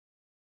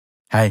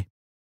Hey,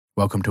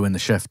 welcome to In the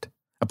Shift,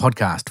 a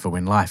podcast for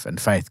when life and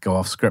faith go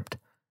off script.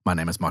 My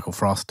name is Michael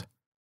Frost.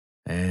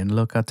 And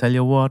look, I tell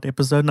you what,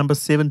 episode number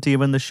 70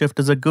 of In the Shift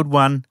is a good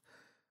one.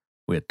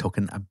 We're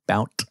talking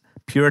about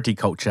purity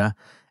culture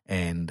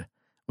and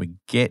we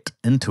get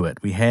into it.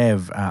 We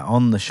have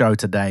on the show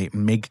today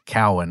Meg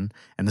Cowan,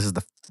 and this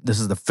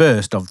is the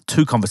first of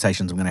two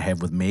conversations I'm going to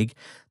have with Meg.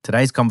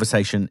 Today's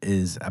conversation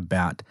is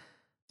about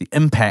the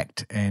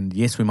impact and,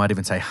 yes, we might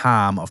even say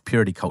harm of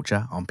purity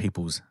culture on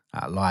people's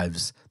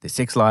lives, their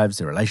sex lives,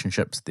 their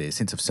relationships, their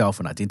sense of self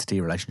and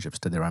identity, relationships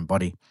to their own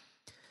body.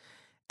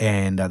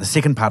 And the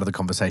second part of the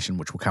conversation,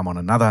 which will come on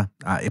another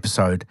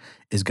episode,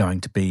 is going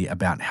to be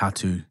about how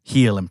to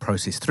heal and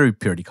process through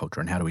purity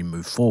culture and how do we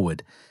move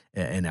forward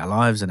in our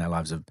lives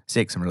of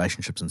sex and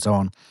relationships and so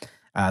on.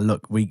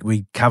 Look,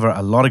 we cover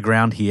a lot of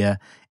ground here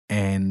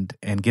and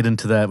get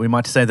into the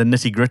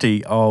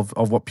nitty-gritty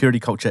of what purity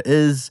culture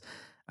is,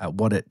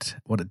 what it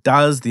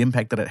does, the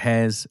impact that it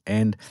has.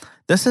 And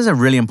this is a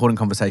really important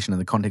conversation in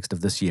the context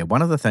of this year.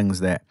 One of the things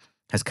that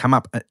has come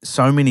up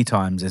so many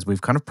times as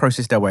we've kind of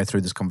processed our way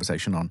through this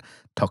conversation on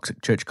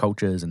toxic church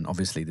cultures, and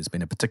obviously there's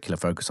been a particular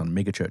focus on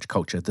megachurch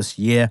culture this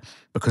year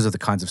because of the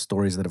kinds of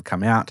stories that have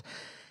come out.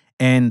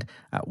 And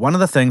one of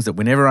the things that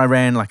whenever I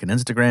ran like an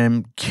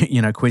Instagram,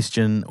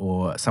 question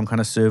or some kind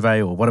of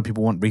survey or what do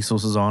people want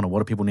resources on or what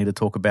do people need to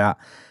talk about,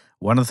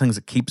 one of the things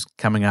that keeps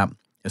coming up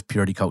is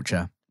purity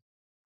culture.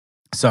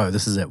 So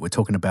this is it. We're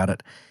talking about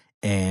it,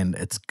 and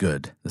it's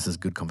good. This is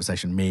good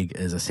conversation. Meg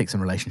is a sex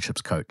and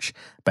relationships coach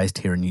based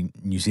here in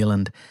New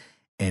Zealand,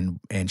 and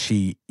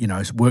she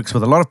works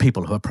with a lot of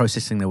people who are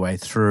processing their way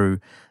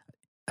through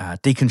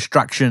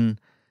deconstruction,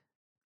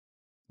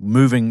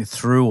 moving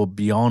through or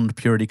beyond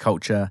purity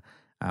culture,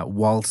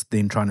 whilst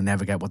then trying to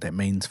navigate what that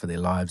means for their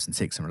lives and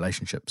sex and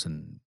relationships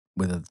and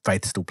whether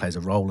faith still plays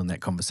a role in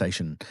that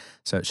conversation.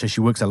 So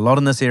she works a lot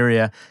in this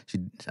area.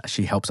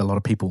 She helps a lot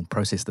of people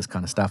process this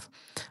kind of stuff.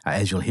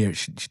 As you'll hear,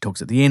 she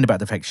talks at the end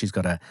about the fact she's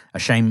got a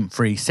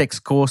shame-free sex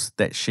course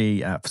that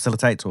she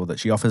facilitates or that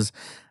she offers,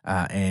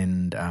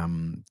 and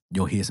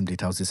you'll hear some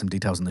details. There's some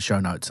details in the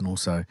show notes and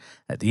also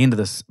at the end of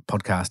this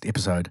podcast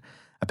episode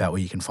about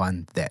where you can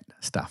find that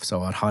stuff.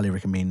 So I'd highly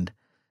recommend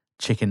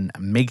checking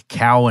Meg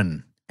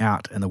Cowan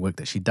out and the work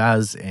that she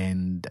does,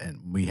 and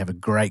we have a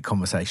great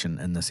conversation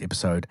in this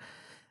episode.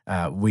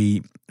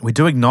 We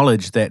do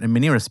acknowledge that in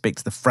many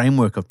respects the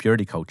framework of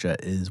purity culture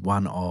is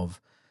one of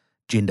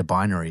gender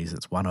binaries.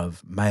 It's one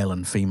of male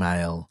and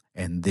female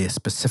and their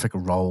specific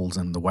roles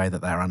and the way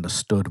that they are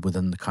understood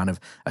within the kind of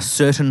a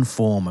certain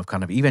form of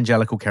kind of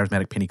evangelical,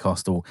 charismatic,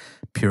 Pentecostal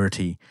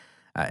purity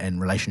and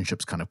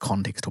relationships kind of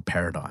context or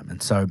paradigm.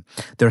 And so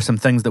there are some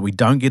things that we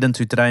don't get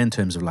into today in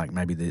terms of like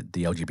maybe the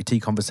LGBT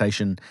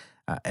conversation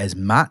as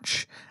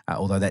much,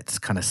 although that's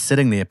kind of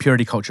sitting there.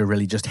 Purity culture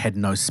really just had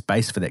no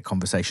space for that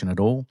conversation at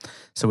all.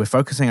 So we're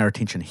focusing our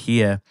attention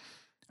here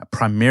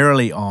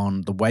primarily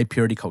on the way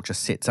purity culture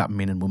sets up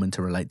men and women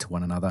to relate to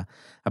one another.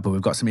 But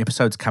we've got some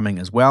episodes coming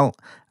as well,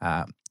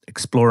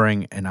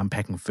 exploring and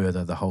unpacking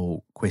further the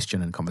whole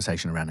question and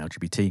conversation around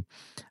LGBT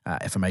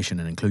affirmation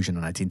and inclusion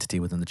and identity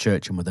within the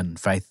church and within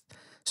faith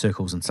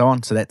circles and so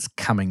on. So that's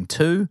coming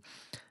too.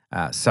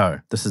 So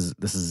this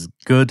is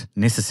good,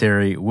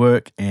 necessary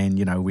work,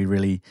 and we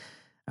really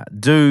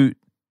do.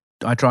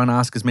 I try and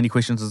ask as many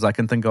questions as I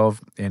can think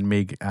of, and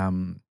Meg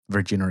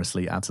very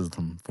generously answers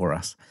them for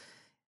us.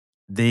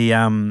 The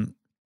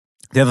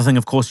other thing,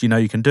 of course,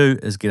 you can do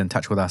is get in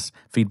touch with us.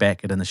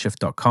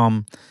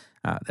 feedback@intheshift.com.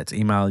 That's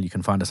email. You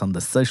can find us on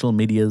the social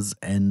medias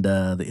and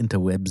the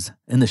interwebs,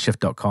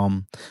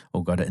 intheshift.com,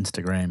 or go to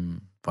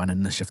Instagram, find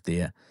In the Shift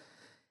there.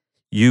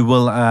 You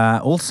will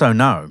also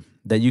know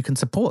that you can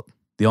support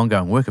the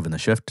ongoing work of In the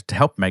Shift to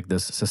help make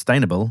this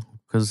sustainable,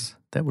 because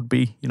that would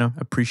be,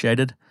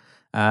 appreciated,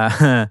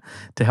 to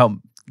help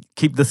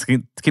keep this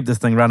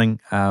thing running.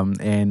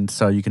 And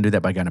so you can do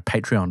that by going to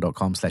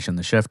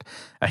patreon.com/intheshift.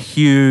 A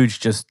huge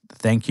just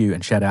thank you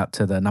and shout out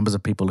to the numbers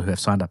of people who have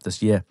signed up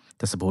this year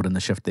to support In the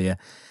Shift there.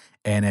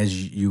 And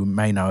as you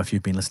may know, if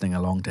you've been listening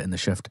along to In the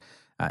Shift,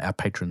 our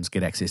patrons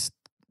get access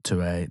to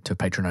a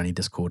patron-only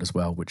Discord as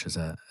well, which is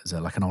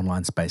like an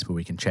online space where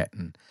we can chat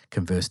and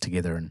converse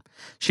together and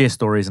share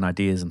stories and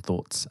ideas and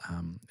thoughts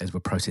as we're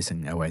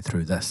processing our way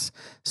through this.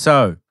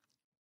 So,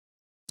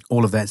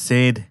 all of that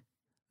said,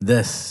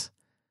 this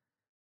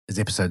is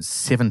episode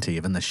 70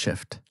 of In the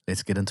Shift.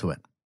 Let's get into it.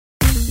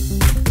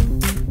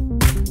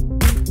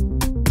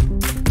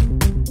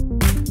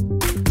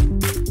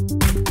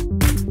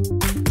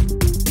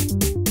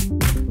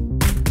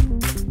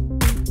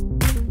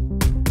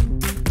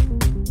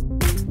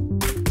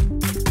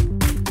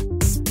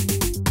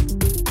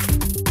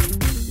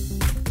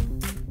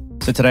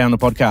 So today on the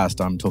podcast,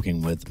 I'm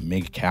talking with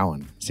Meg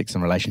Cowan, sex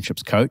and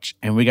relationships coach,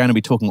 and we're going to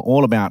be talking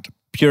all about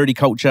purity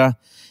culture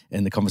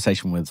in the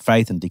conversation with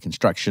faith and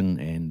deconstruction,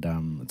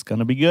 and it's going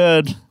to be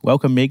good.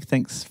 Welcome, Meg.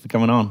 Thanks for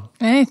coming on.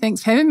 Hey,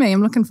 thanks for having me.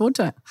 I'm looking forward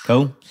to it.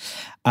 Cool.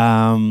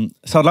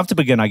 So I'd love to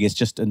begin, I guess,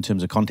 just in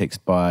terms of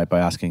context by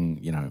asking,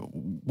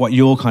 what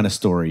your kind of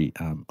story,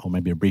 or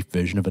maybe a brief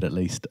version of it at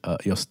least,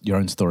 your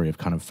own story of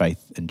kind of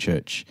faith in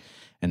church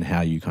and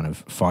how you kind of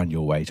find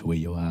your way to where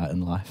you are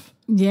in life.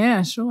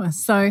 Yeah, sure.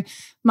 So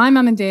my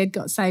mum and dad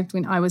got saved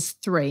when I was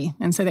 3,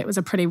 and so that was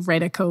a pretty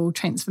radical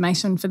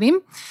transformation for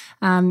them.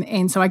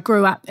 And so I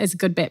grew up as a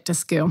good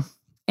Baptist girl,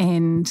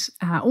 and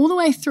all the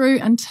way through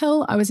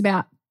until I was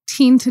about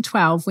 10 to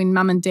 12 when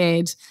mum and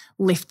dad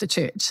left the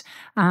church.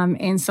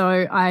 And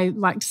so I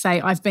like to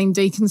say I've been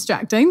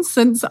deconstructing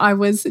since I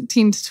was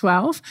 10 to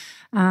 12.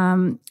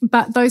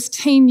 But those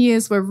teen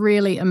years were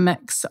really a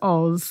mix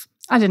of,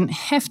 I didn't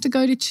have to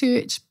go to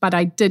church, but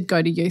I did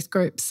go to youth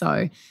group.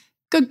 So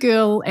good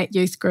girl at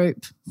youth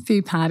group,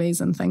 few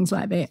parties and things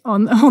like that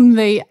on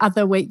the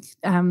other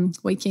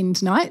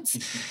weekend nights.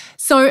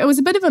 So it was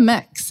a bit of a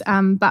mix,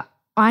 but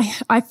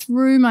I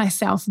threw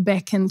myself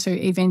back into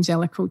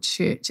evangelical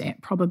church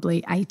at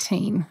probably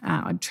 18.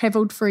 I'd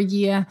travelled for a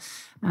year,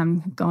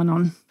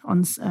 gone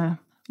on a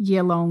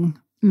year-long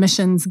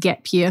missions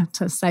gap year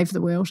to save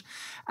the world,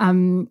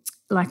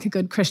 like a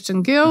good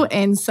Christian girl.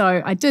 And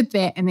so I did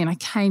that, and then I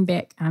came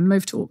back,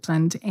 moved to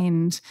Auckland,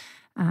 and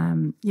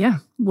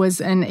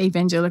was an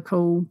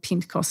evangelical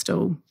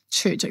Pentecostal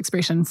church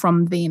expression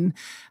from then.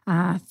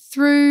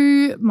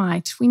 Through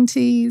my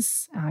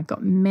 20s, I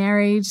got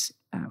married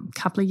a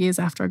couple of years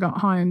after I got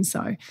home.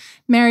 So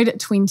married at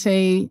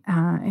 20,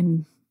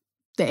 and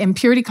the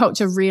impurity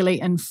culture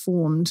really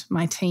informed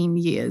my teen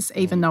years,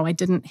 even though I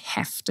didn't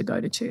have to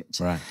go to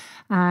church. Right.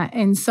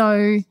 And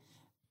so,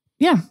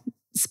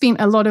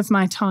 spent a lot of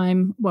my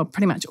time, well,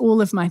 pretty much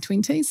all of my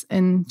 20s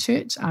in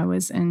church. I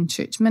was in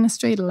church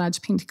ministry at a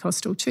large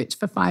Pentecostal church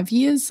for 5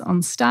 years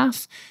on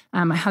staff.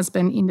 My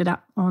husband ended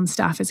up on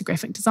staff as a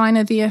graphic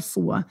designer there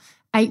for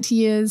 8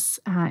 years.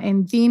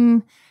 And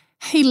then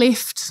he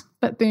left,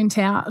 but burnt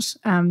out.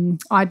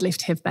 I'd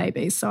left to have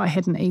babies, so I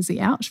had an easy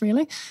out,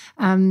 really.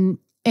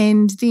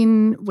 And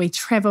then we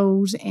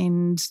travelled,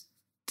 and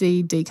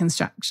the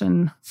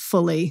deconstruction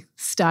fully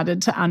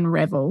started to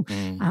unravel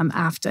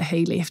after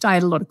he left. I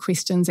had a lot of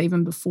questions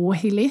even before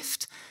he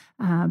left,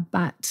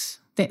 but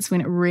that's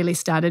when it really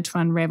started to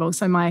unravel.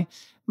 So my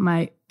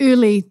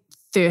early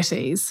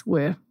 30s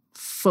were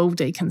full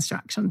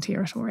deconstruction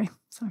territory.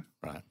 So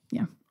right,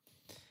 yeah.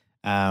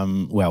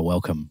 Well,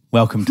 welcome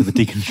to the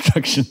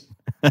deconstruction.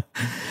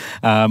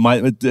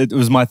 It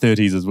was my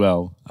 30s as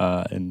well,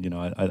 and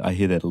I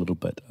hear that a little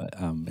bit.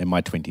 And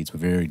my 20s were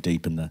very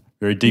deep in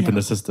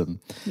the system.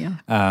 Yeah.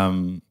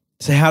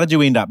 So how did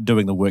you end up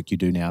doing the work you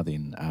do now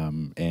then?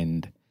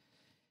 And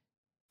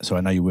so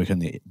I know you work in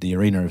the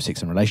arena of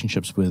sex and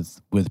relationships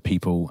with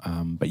people,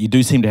 but you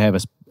do seem to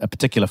have a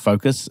particular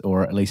focus,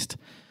 or at least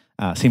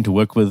seem to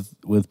work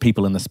with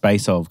people in the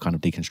space of kind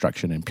of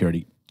deconstruction and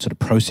purity, sort of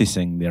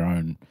processing their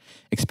own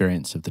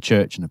experience of the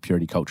church and of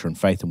purity culture and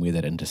faith, and where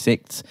that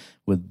intersects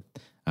with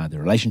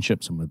their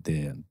relationships and with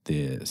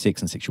their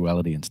sex and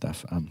sexuality and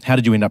stuff. How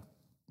did you end up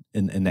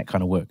in that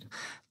kind of work?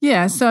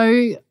 Yeah,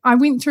 so I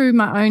went through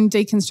my own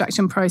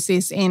deconstruction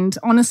process, and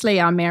honestly,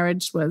 our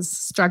marriage was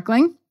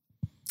struggling.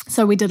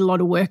 So we did a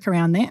lot of work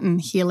around that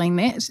and healing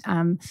that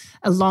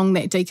along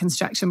that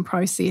deconstruction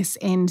process.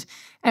 And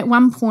at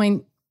one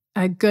point,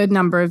 a good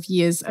number of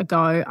years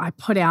ago, I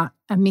put out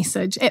a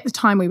message. At the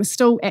time, we were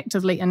still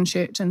actively in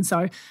church, and so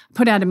I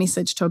put out a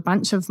message to a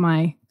bunch of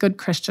my good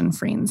Christian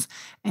friends,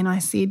 and I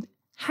said,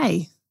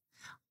 hey,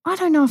 I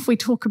don't know if we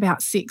talk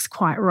about sex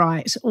quite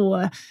right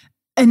or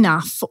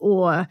enough,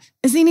 or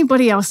is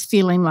anybody else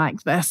feeling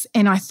like this?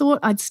 And I thought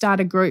I'd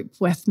start a group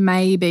with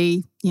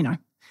maybe,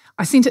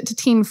 I sent it to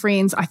 10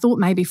 friends. I thought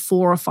maybe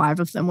 4 or 5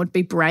 of them would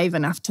be brave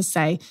enough to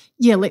say,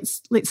 yeah,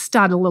 let's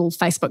start a little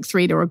Facebook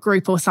thread or a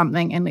group or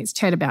something, and let's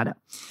chat about it.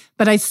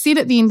 But I said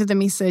at the end of the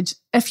message,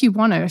 if you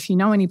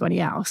know anybody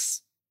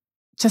else,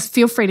 just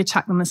feel free to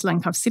chuck them this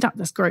link. I've set up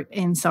this group,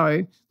 and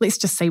so let's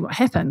just see what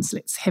happens.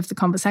 Let's have the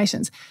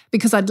conversations.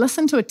 Because I'd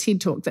listened to a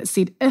TED talk that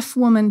said if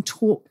women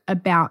talk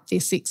about their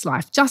sex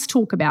life, just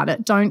talk about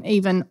it, don't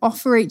even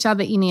offer each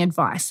other any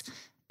advice.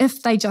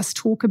 If they just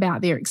talk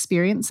about their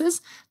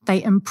experiences,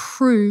 they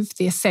improve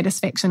their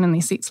satisfaction in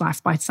their sex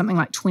life by something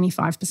like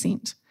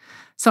 25%.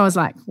 So I was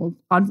like, well,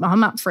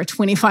 I'm up for a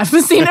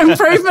 25%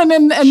 improvement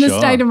in the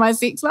state of my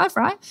sex life,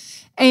 right?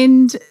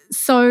 And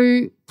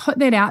so put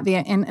that out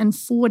there, and in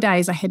 4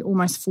 days I had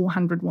almost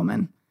 400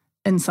 women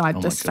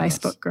inside this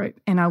Facebook group,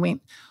 and I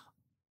went,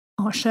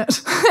 oh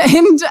shit,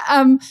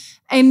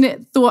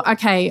 and thought,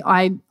 okay,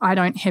 I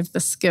don't have the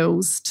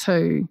skills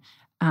to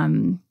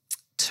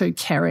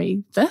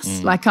carry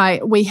this.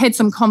 We had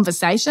some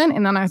conversation,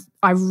 and then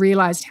I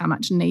realised how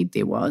much need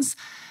there was.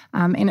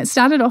 And it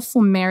started off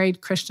for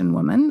married Christian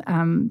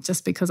women,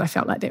 just because I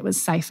felt like that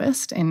was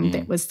safest, and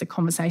that was the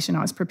conversation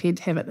I was prepared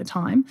to have at the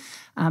time.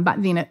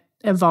 But then it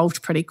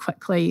evolved pretty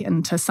quickly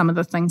into some of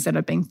the things that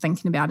I've been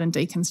thinking about in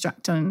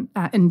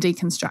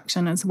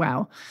deconstruction as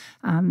well.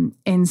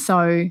 And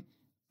so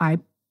I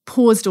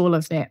paused all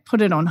of that,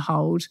 put it on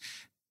hold,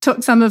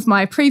 took some of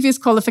my previous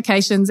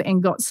qualifications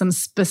and got some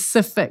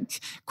specific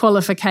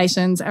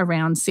qualifications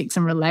around sex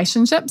and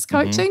relationships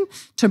coaching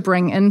to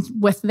bring in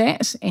with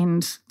that.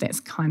 And that's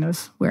kind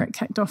of where it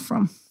kicked off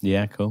from.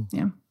 Yeah, cool.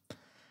 Yeah.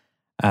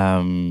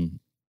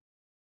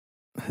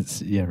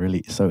 It's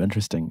really so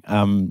interesting.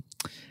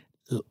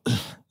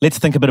 Let's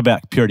think a bit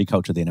about purity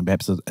culture then, and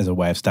perhaps as a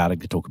way of starting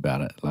to talk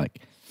about it.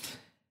 Like,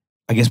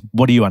 I guess,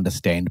 what do you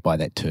understand by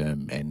that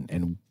term,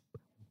 and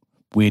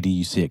where do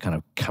you see it kind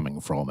of coming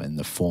from in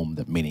the form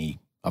that many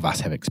of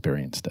us have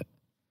experienced it?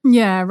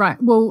 Yeah, right.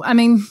 Well, I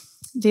mean,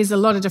 there's a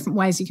lot of different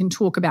ways you can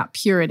talk about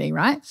purity,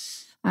 right?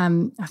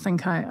 I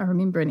think I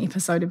remember an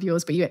episode of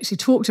yours where you actually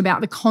talked about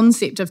the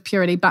concept of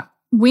purity. But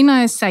when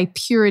I say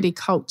purity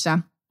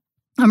culture,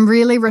 I'm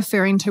really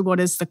referring to what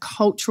is the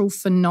cultural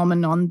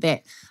phenomenon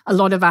that a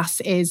lot of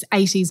us as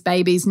 80s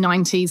babies,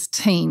 90s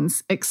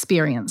teens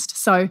experienced.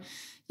 So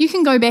you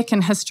can go back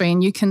in history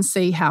and you can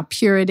see how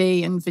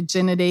purity and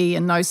virginity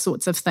and those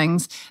sorts of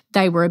things,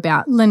 they were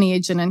about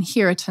lineage and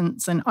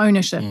inheritance and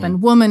ownership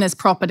and woman as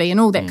property and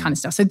all that kind of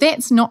stuff. So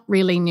that's not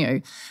really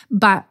new.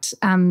 But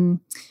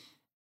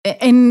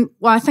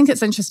I think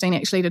it's interesting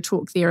actually to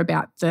talk there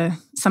about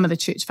some of the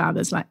church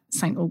fathers like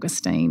St.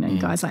 Augustine and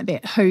guys like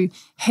that who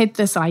had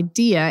this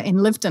idea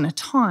and lived in a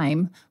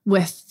time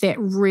with that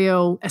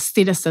real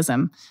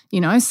aestheticism,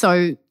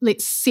 So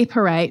let's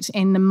separate,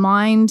 and the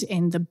mind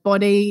and the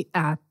body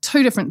are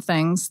two different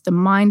things. The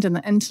mind and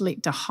the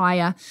intellect are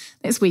higher.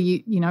 That's where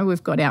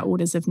we've got our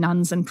orders of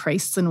nuns and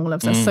priests and all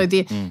of this. So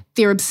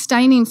they're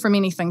abstaining from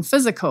anything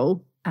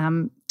physical,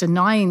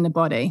 denying the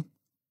body,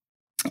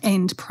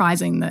 and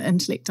prizing the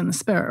intellect and the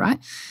spirit, right?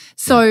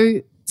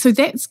 So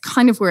that's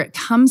kind of where it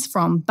comes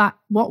from. But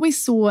what we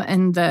saw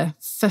in the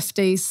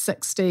 50s,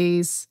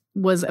 60s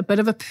was a bit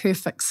of a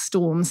perfect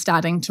storm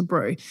starting to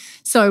brew.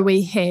 So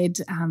we had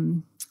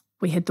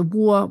the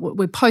war.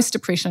 We're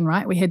post-depression,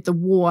 right? We had the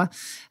war.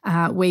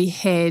 We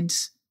had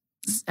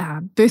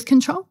birth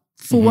control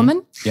for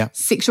women,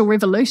 sexual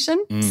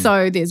revolution.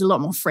 So there's a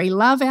lot more free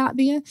love out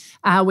there.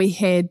 We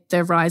had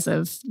the rise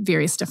of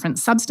various different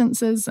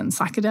substances and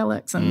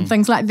psychedelics and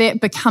things like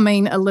that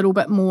becoming a little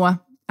bit more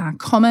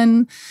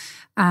common.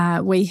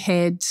 We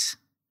had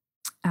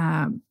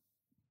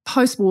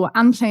post-war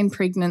unplanned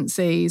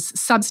pregnancies,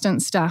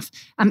 substance stuff.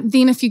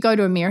 Then if you go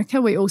to America,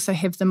 we also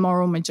have the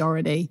moral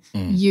majority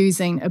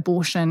using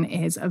abortion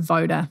as a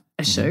voter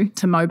issue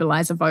to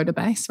mobilise a voter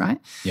base, right?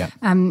 Yeah.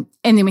 And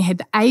then we had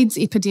the AIDS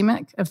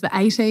epidemic of the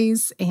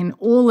 80s, and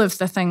all of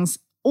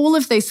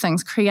these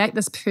things create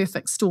this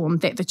perfect storm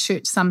that the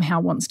church somehow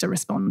wants to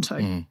respond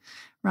to,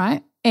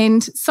 right?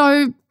 And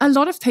so a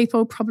lot of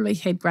people probably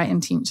had great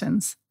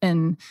intentions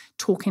in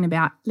talking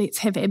about, let's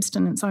have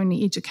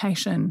abstinence-only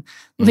education.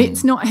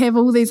 Let's not have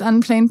all these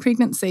unplanned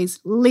pregnancies.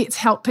 Let's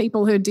help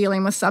people who are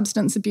dealing with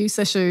substance abuse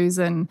issues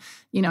and,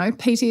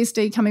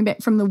 PTSD coming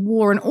back from the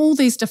war and all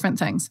these different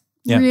things.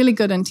 Yeah. Really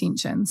good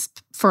intentions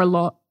for a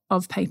lot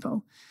of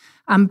people.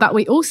 But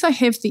we also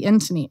have the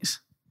internet.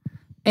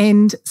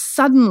 And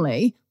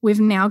suddenly we've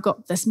now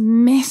got this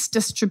mass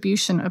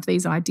distribution of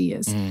these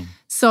ideas.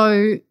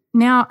 So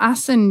now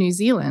us in New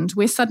Zealand,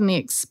 we're suddenly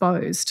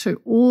exposed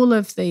to all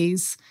of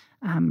these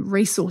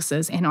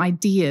resources and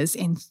ideas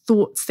and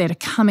thoughts that are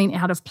coming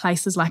out of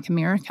places like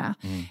America.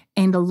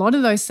 And a lot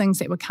of those things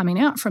that were coming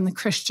out from the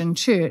Christian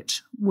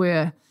church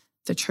were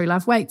the True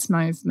Love Waits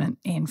movement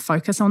and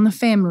focus on the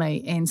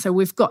family. And so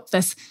we've got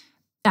this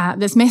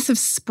massive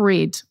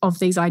spread of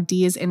these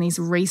ideas and these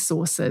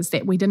resources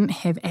that we didn't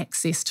have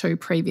access to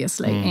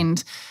previously.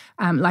 And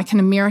like in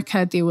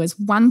America, there was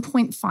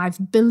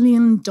 $1.5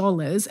 billion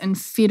in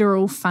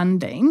federal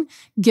funding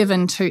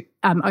given to,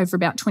 over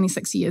about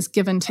 26 years,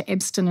 given to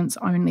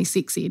abstinence-only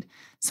sex ed.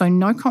 So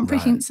no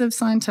comprehensive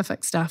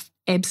scientific stuff,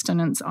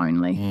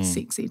 abstinence-only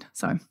sex ed.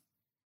 So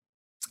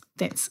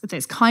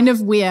that's kind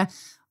of where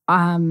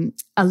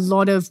a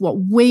lot of what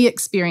we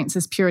experience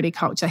as purity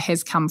culture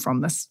has come from,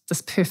 this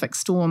perfect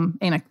storm,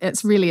 and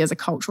it's really is a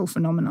cultural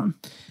phenomenon.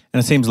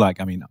 And it seems like,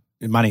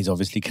 money's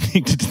obviously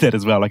connected to that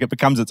as well. Like it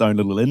becomes its own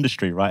little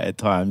industry, right, at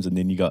times, and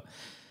then you got,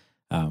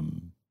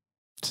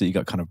 so you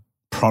got kind of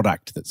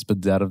product that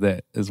spins out of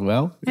that as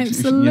well.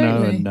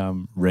 Absolutely.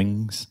 And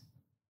rings.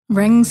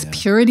 Rings,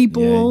 purity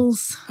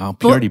balls. Yeah. Oh,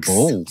 purity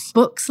balls.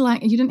 Books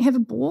like, you didn't have a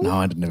ball? No,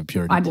 I didn't have a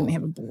purity ball. I didn't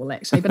have a ball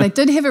actually, but I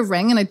did have a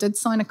ring and I did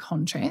sign a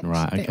contract.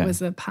 Right, okay. That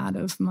was a part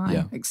of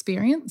my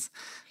experience.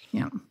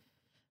 Yeah.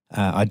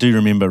 I do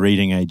remember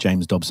reading a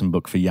James Dobson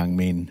book for young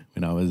men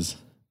when I was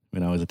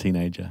a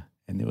teenager.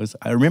 And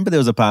I remember there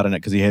was a part in it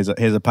because he has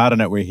a part in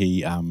it where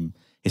he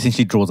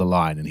essentially draws a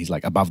line and he's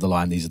like, above the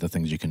line, these are the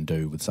things you can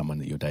do with someone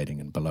that you're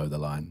dating, and below the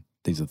line,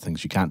 these are the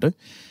things you can't do.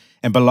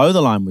 And below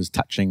the line was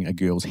touching a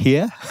girl's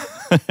hair.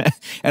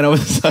 And I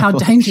was how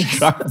dangerous.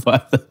 Struck by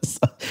this.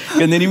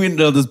 And then he went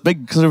into this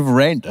big sort of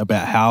rant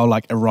about how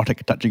like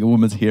erotic touching a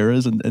woman's hair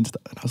is and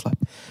stuff. And I was like,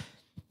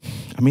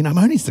 I'm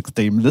only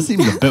 16. This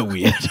seems a bit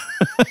weird.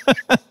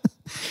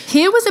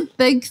 Hair was a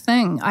big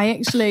thing. I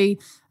actually,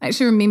 I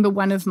actually remember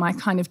one of my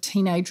kind of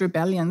teenage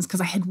rebellions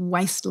because I had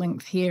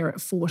waist-length hair at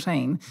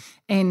 14,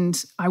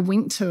 and I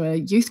went to a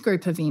youth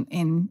group event,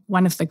 and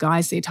one of the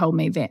guys there told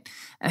me that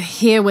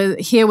hair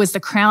was the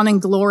crowning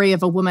glory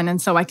of a woman,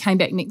 and so I came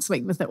back next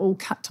week with it all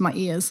cut to my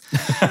ears.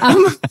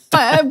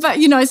 But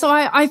you know, so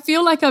I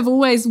feel like I've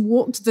always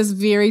walked this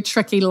very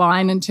tricky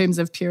line in terms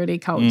of purity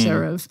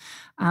culture of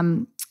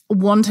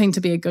wanting to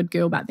be a good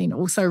girl, but then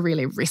also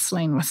really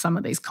wrestling with some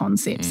of these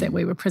concepts that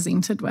we were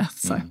presented with.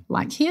 So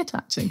like hair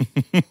touching.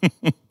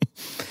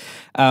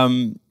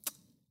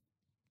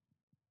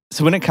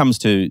 So when it comes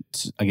to,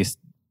 I guess,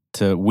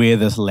 to where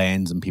this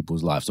lands in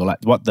people's lives, or like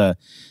what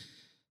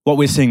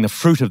we're seeing the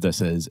fruit of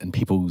this is in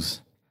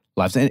people's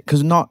lives,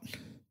 because not,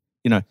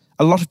 you know,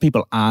 a lot of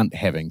people aren't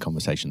having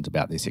conversations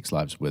about their sex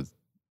lives with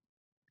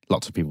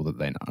lots of people that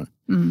they know.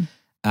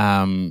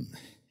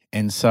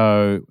 And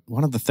so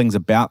one of the things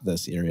about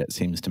this area, it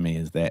seems to me,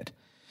 is that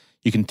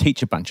you can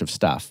teach a bunch of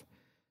stuff,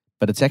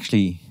 but it's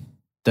actually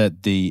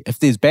if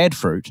there's bad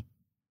fruit,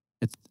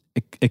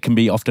 it can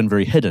be often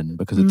very hidden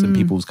because it's in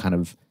people's kind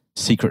of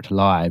secret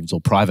lives or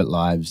private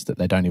lives that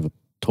they don't ever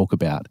talk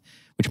about,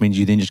 which means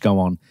you then just go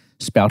on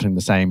spouting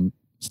the same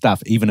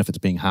stuff, even if it's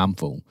being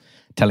harmful,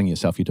 telling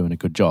yourself you're doing a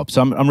good job. So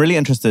I'm really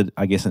interested,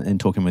 I guess, in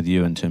talking with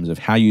you in terms of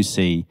how you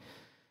see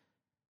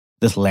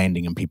this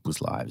landing in people's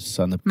lives.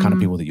 So the kind of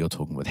people that you're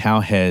talking with,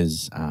 how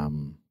has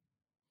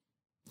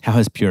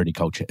purity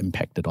culture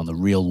impacted on the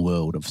real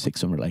world of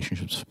sex and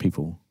relationships for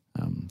people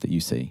that you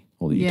see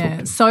or that you talk to?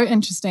 Yeah, so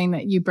interesting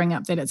that you bring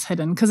up that it's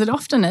hidden, because it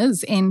often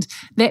is, and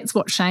that's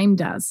what shame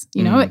does.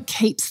 You know, it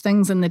keeps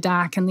things in the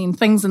dark, and then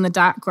things in the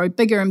dark grow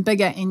bigger and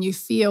bigger, and you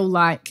feel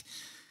like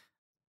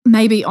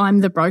maybe I'm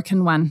the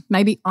broken one,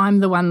 maybe I'm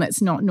the one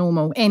that's not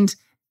normal. And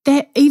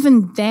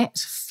that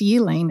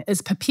feeling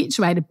is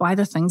perpetuated by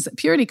the things that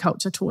purity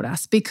culture taught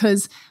us,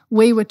 because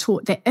we were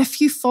taught that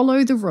if you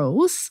follow the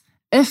rules,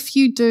 if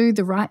you do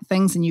the right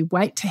things and you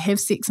wait to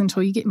have sex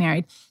until you get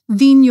married,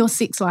 then your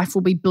sex life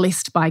will be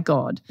blessed by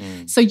God.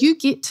 So you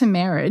get to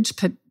marriage,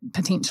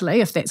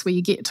 potentially, if that's where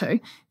you get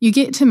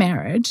to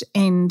marriage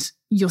and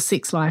your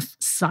sex life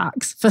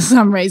sucks for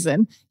some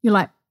reason. You're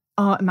like,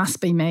 oh, it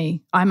must be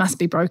me. I must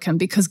be broken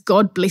because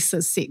God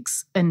blesses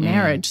sex in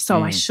marriage,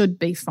 so I should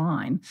be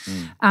fine.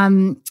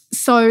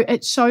 So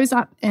it shows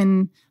up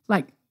in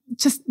like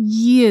just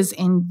years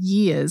and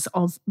years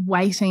of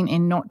waiting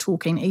and not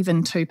talking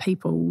even to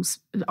people's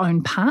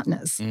own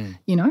partners,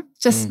 you know,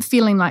 just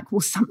feeling like, well,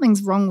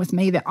 something's wrong with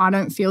me that I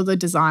don't feel the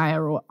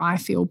desire, or I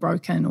feel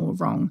broken or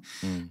wrong.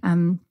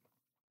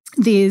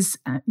 There's,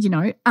 you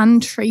know,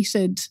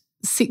 untreated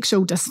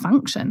sexual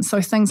dysfunction.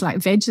 So things like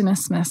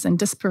vaginismus and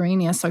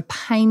dyspareunia, so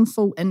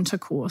painful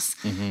intercourse,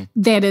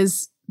 that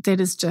is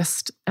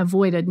just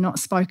avoided, not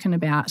spoken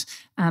about.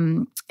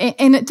 And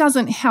it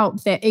doesn't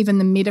help that even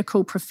the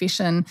medical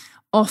profession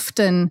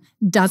often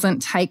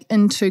doesn't take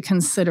into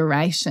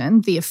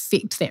consideration the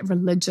effect that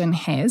religion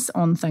has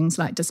on things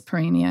like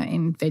dyspareunia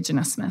and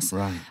vaginismus.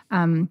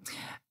 Right.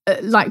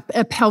 Like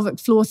a pelvic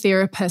floor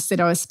therapist that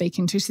I was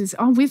speaking to says,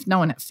 oh, we've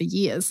known it for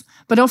years.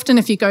 But often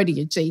if you go to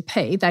your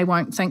GP, they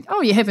won't think,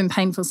 oh, you're having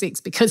painful sex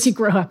because you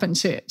grew up in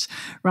church,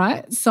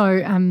 right?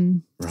 So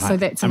so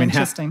that's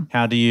interesting.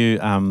 How do you,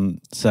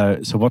 so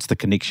what's the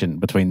connection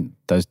between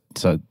those,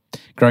 so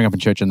growing up in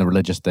church and the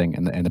religious thing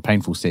and the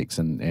painful sex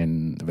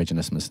and the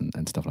vaginismus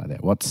and stuff like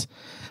that? What's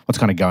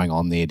kind of going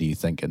on there, do you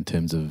think, in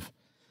terms of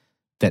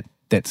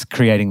that's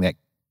creating that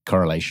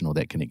correlation or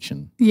that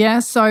connection? Yeah,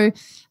 so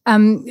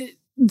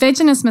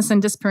vaginismus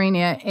and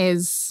dyspareunia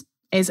as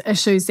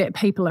issues that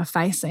people are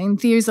facing,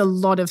 there's a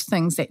lot of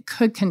things that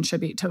could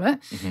contribute to it.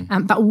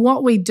 But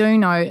what we do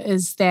know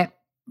is that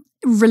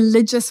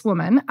religious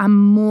women are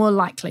more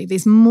likely,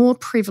 there's more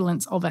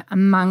prevalence of it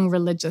among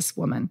religious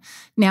women.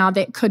 Now,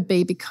 that could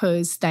be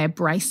because they're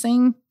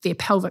bracing their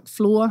pelvic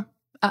floor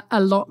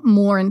a lot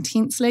more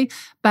intensely,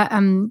 but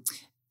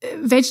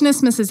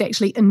vaginismus is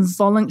actually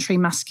involuntary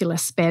muscular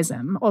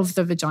spasm of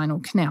the vaginal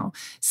canal.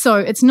 So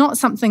it's not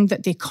something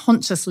that they're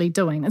consciously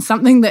doing. It's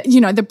something that, you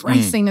know, the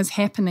bracing is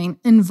happening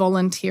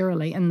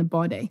involuntarily in the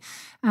body.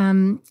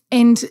 And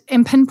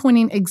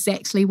pinpointing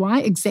exactly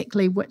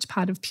which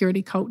part of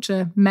purity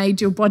culture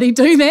made your body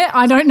do that,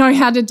 I don't know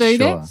how to do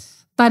that.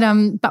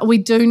 But we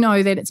do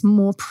know that it's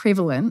more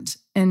prevalent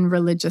in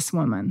religious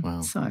women.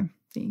 Wow. So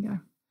there you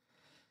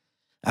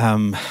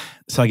go.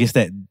 So I guess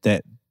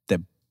that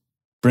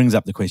brings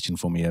up the question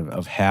for me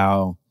of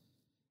how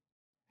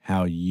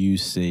you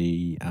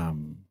see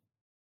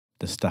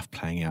the stuff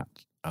playing out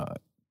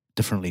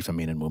differently for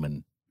men and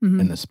women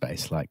in this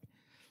space, like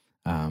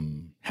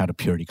how to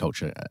purity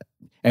culture.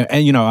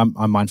 And you know,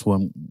 I'm mindful,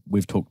 and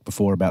we've talked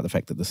before about the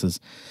fact that this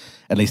is,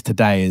 at least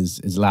today,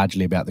 is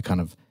largely about the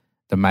kind of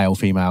the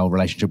male-female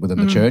relationship within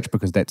the church,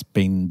 because that's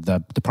been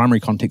the primary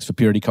context for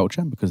purity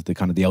culture, because the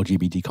kind of the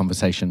LGBT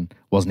conversation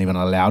wasn't even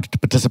allowed to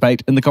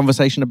participate in the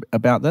conversation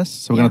about this.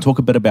 So we're going to talk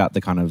a bit about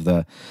the kind of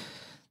the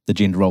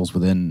gender roles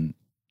within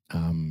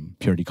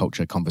purity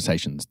culture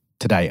conversations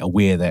today,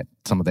 aware that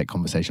some of that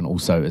conversation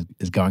also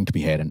is going to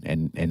be had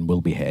and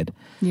will be had.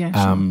 Yeah,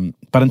 sure.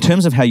 But in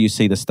terms of how you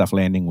see this stuff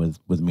landing with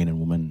men and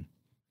women,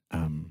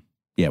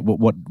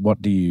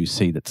 what do you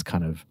see that's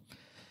kind of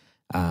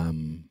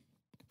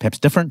perhaps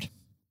different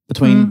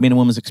between men and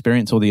women's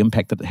experience, or the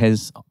impact that it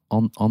has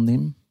on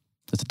them?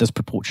 Is it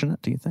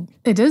disproportionate, do you think?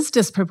 It is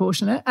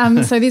disproportionate.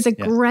 So there's a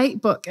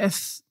great book,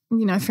 if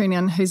for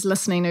anyone who's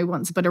listening who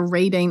wants a bit of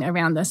reading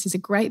around this, there's a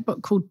great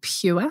book called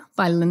Pure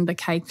by Linda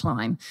K.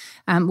 Klein,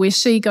 where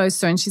she goes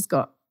through and she's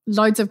got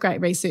loads of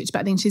great research,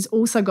 but then she's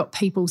also got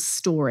people's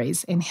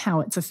stories and how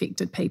it's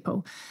affected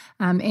people.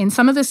 And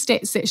some of the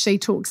stats that she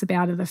talks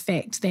about are the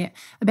fact that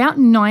about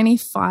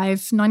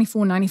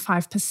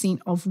 95%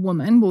 of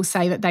women will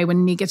say that they were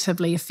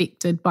negatively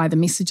affected by the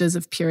messages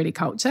of purity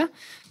culture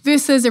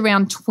versus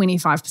around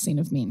 25%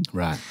 of men.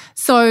 Right.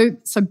 So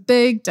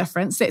big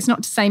difference. That's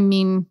not to say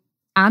men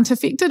aren't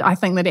affected. I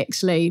think that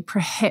actually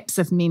perhaps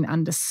if men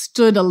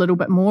understood a little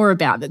bit more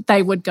about it,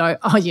 they would go,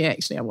 oh yeah,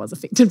 actually I was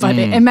affected by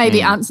that, and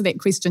maybe answer that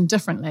question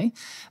differently.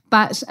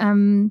 But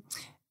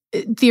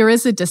there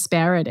is a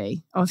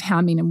disparity of how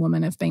men and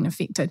women have been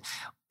affected.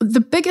 The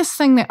biggest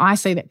thing that I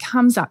see that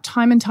comes up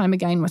time and time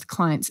again with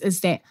clients is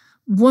that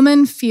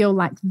women feel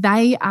like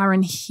they are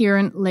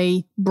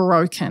inherently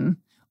broken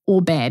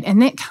or bad.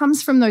 And that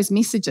comes from those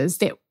messages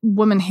that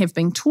women have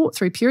been taught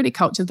through purity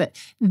culture, that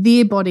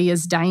their body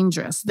is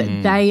dangerous,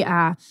 that they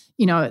are,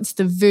 it's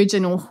the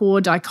virgin or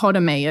whore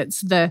dichotomy.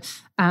 It's the,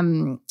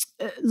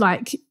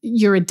 like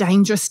you're a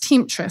dangerous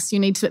temptress. You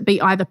need to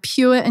be either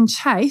pure and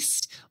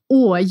chaste,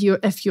 or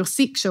if you're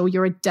sexual,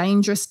 you're a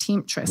dangerous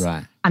temptress.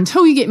 Right.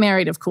 Until you get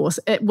married, of course,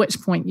 at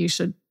which point you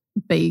should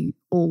be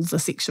all the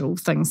sexual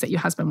things that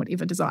your husband would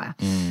ever desire.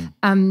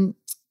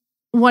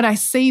 What I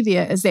see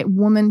there is that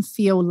women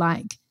feel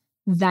like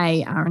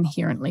they are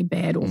inherently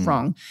bad or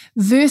wrong,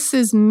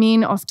 versus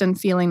men often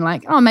feeling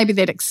like, oh, maybe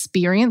that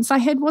experience I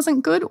had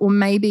wasn't good, or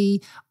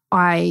maybe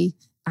I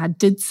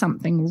did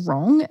something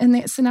wrong in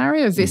that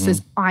scenario,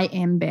 versus I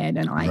am bad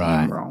and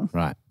I am wrong.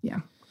 Right. Yeah.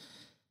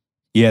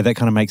 Yeah, that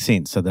kind of makes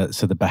sense. So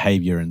the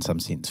behavior in some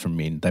sense from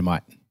men, they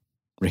might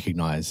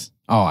recognize,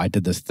 oh, I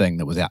did this thing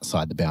that was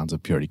outside the bounds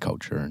of purity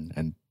culture,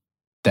 and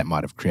that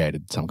might have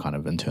created some kind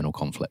of internal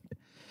conflict.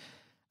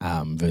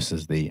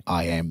 Versus the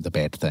I am the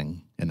bad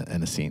thing in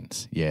a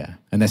sense, yeah.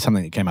 And that's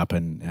something that came up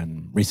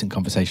in recent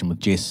conversation with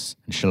Jess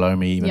and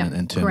Shalomi, even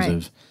in terms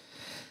of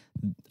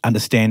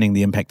understanding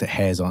the impact it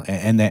has on,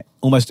 and that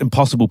almost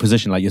impossible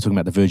position, like you're talking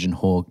about the virgin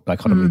whore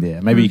dichotomy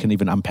there. Maybe you can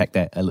even unpack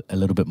that a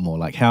little bit more.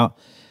 Like how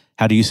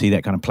do you see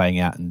that kind of playing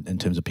out in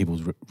terms of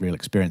people's real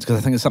experience? Because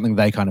I think it's something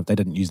they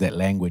didn't use that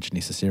language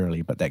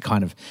necessarily, but that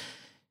kind of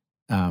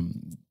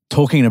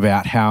talking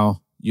about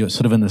how you're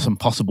sort of in this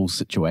impossible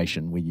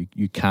situation where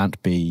you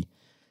can't be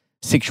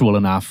sexual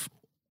enough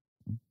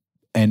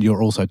and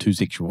you're also too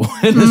sexual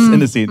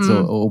in a sense,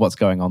 or what's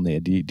going on there.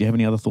 Do you have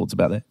any other thoughts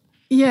about that?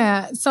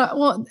 Yeah.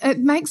 So, it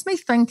makes me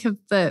think of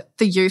the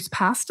youth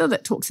pastor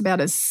that talks about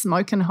his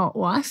smoking hot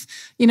wife.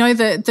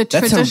 The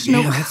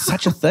traditional. That's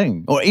such a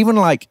thing. Or even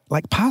like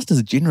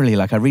pastors generally.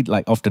 Like I read,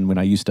 like often when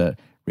I used to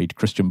read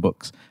Christian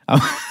books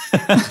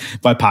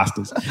by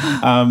pastors,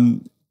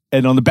 and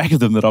on the back of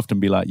them, they'd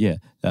often be like,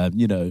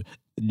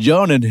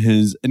 John and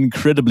his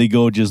incredibly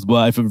gorgeous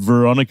wife,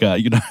 Veronica,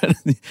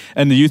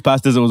 and the youth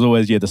pastors, it was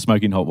always, the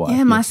smoking hot wife.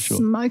 Yeah, my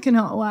smoking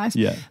hot wife.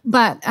 Yeah.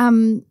 But,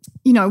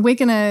 we're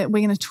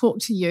gonna talk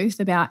to youth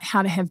about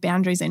how to have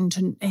boundaries and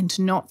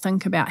to not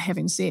think about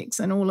having sex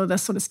and all of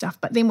this sort of stuff.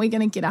 But then we're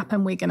going to get up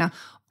and we're going to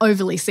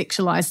overly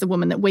sexualize the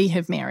women that we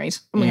have married.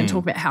 And we're going to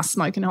talk about how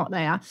smoking hot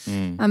they are.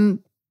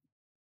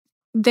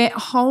 That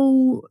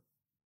whole,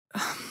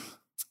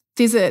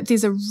 there's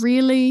a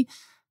really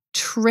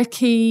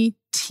tricky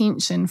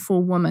tension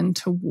for women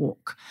to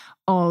walk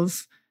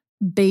of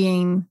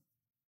being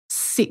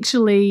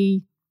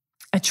sexually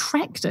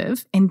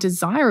attractive and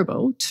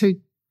desirable to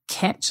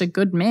catch a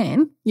good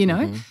man,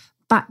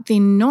 but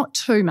then not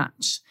too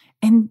much.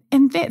 And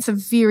that's a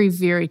very,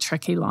 very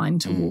tricky line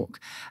to walk.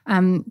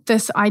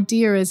 This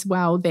idea as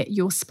well that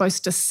you're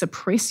supposed to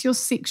suppress your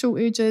sexual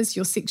urges,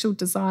 your sexual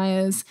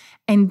desires,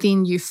 and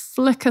then you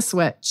flick a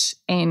switch,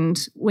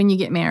 and when you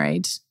get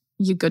married,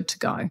 you're good to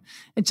go.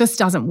 It just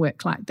doesn't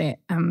work like that.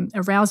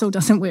 Arousal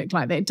doesn't work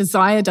like that.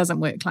 Desire doesn't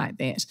work like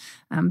that.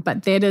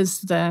 But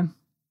that's the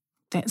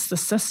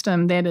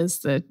system. That is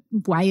the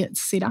way it's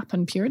set up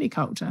in purity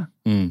culture.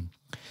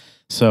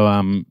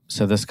 So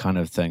this kind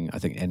of thing, I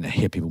think, and I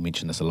hear people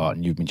mention this a lot,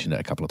 and you've mentioned it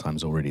a couple of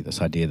times already,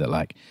 this idea that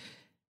like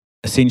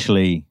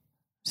essentially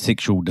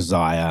sexual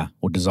desire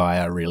or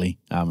desire really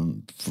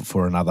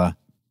for another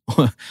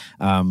or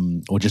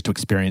just to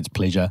experience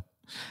pleasure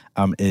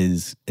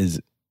is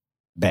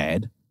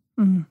bad.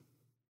 Bad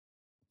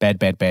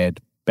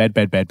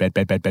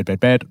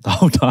the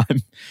whole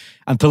time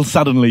until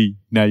suddenly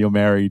now you're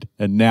married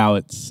and now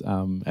it's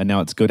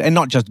good, and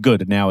not just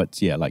good, and now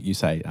it's like you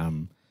say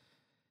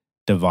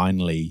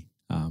divinely.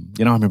 I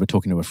remember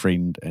talking to a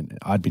friend, and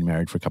I'd been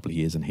married for a couple of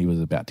years, and he was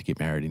about to get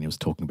married, and he was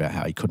talking about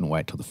how he couldn't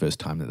wait till the first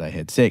time that they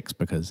had sex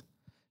because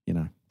you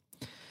know,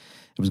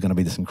 it was going to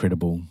be this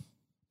incredible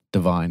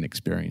divine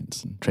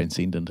experience and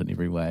transcendent in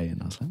every way.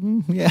 And I was like,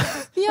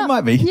 yeah, it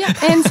might be. Yeah,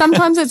 and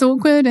sometimes it's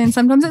awkward and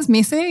sometimes it's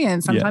messy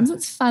and sometimes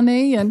it's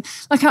funny. And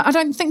like, I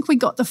don't think we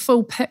got the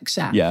full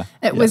picture. Yeah.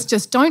 It was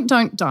just don't,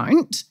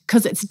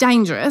 because it's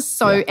dangerous.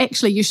 So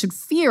actually you should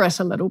fear it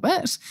a little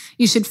bit.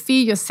 You should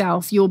fear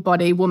yourself, your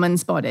body,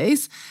 women's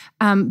bodies.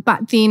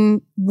 But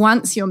then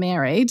once you're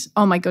married,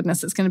 oh my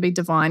goodness, it's going to be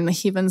divine. The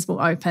heavens will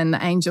open,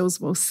 the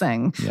angels will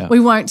sing. Yeah. We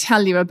won't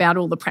tell you about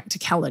all the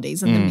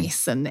practicalities and the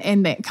mess and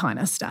that kind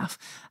of stuff.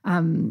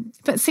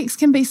 But sex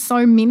can be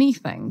so many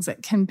things.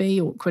 It can be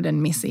awkward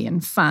and messy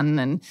and fun.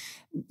 And,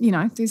 you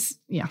know,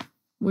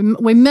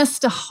 we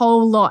missed a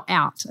whole lot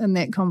out in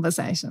that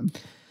conversation.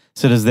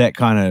 So does that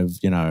kind of,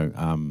 you know,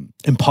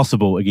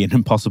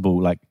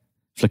 impossible, like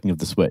flicking of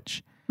the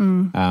switch,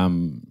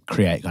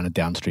 create kind of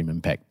downstream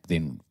impact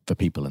then for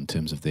people in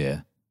terms of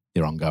their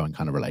ongoing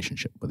kind of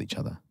relationship with each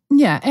other?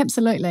 Yeah,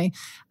 absolutely.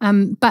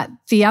 But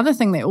the other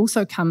thing that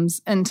also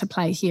comes into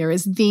play here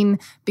is then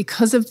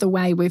because of the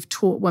way we've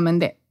taught women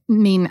that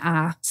men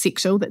are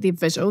sexual, that they're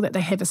visual, that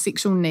they have a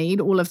sexual need,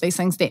 all of these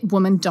things that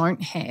women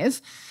don't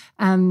have,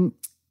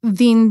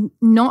 then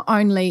not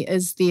only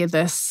is there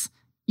this,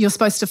 you're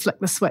supposed to flick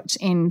the switch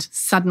and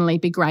suddenly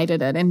be great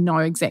at it and know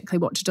exactly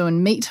what to do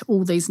and meet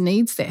all these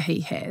needs that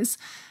he has,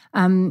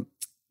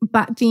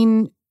 but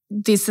then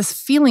there's this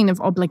feeling of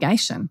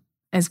obligation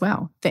as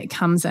well that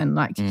comes in,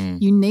 like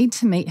you need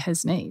to meet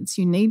his needs.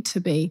 You need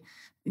to be,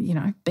 you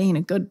know, being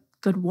a good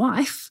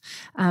wife,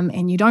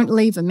 and you don't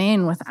leave a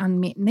man with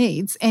unmet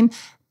needs. And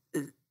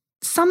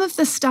some of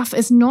this stuff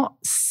is not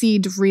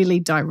said really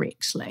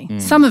directly.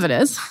 Some of it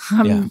is,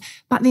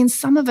 but then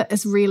some of it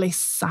is really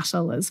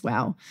subtle as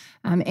well.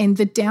 And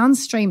the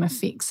downstream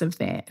effects of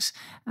that,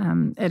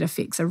 it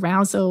affects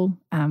arousal,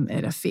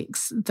 it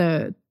affects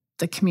the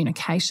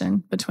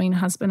communication between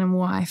husband and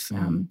wife.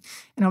 And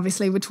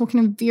obviously we're talking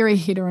in very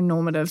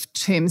heteronormative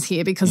terms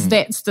here because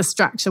that's the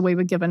structure we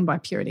were given by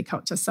purity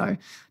culture. So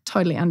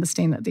totally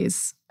understand that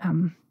there's,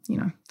 you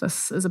know,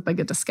 this is a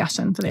bigger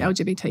discussion for the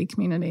LGBT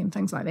community and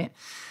things like that.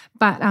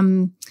 But,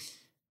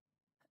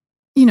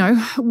 you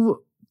know,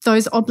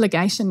 those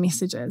obligation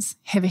messages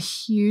have a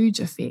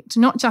huge effect,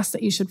 not just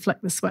that you should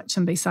flick the switch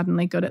and be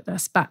suddenly good at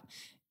this, but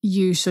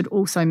you should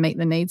also meet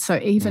the needs. So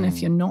even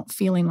if you're not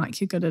feeling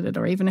like you're good at it,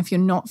 or even if you're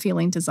not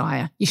feeling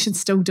desire, you should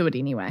still do it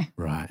anyway.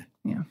 Right.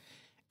 Yeah.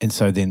 And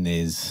so then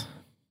there's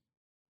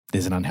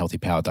an unhealthy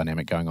power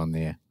dynamic going on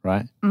there,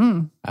 right?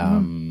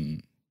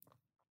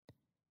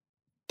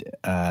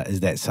 Is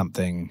that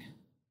something,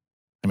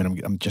 I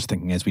mean, I'm just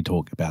thinking as we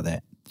talk about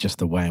that, just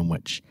the way in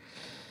which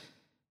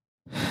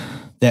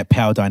that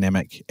power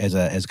dynamic as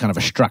kind of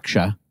a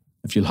structure,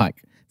 if you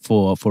like,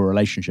 for a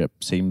relationship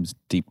seems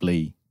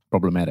deeply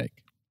problematic.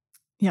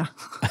 Yeah.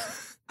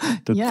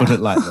 to put it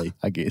lightly,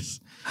 I guess.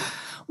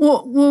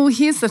 Well,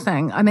 here's the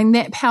thing. I mean,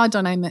 that power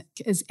dynamic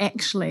is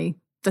actually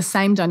the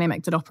same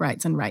dynamic that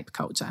operates in rape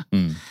culture.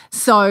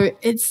 So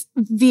it's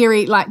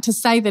very, like, to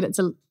say that it's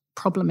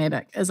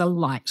problematic is a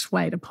light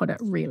way to put it,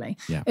 really.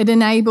 Yeah. It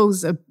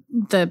enables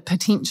the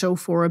potential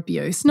for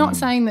abuse. Not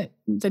saying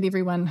that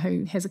everyone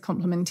who has a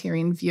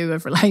complementarian view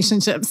of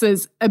relationships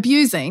is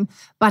abusing,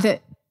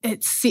 but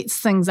it sets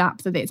things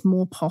up that's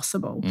more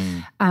possible.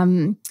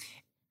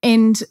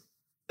 And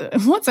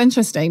what's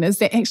interesting is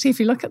that actually if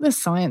you look at the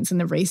science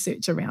and the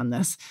research around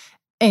this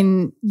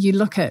and you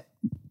look at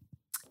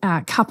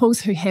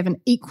couples who have an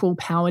equal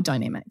power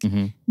dynamic,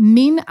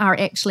 men are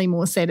actually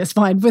more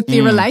satisfied with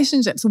their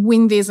relationships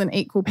when there's an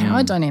equal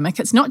power dynamic.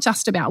 It's not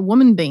just about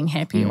women being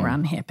happy or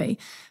unhappy,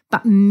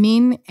 but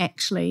men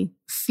actually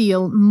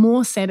feel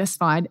more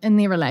satisfied in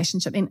their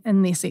relationship and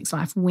in their sex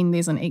life when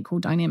there's an equal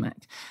dynamic.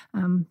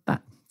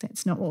 But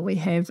that's not what we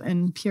have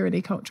in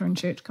purity culture and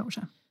church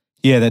culture.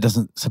 Yeah, that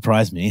doesn't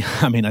surprise me.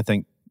 I mean, I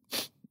think,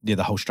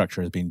 the whole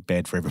structure has been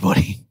bad for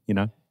everybody, you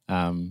know?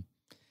 And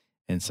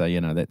so, you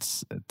know,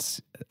 that's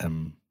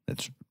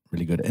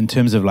really good. In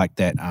terms of like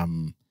that,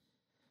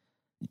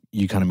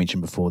 you kind of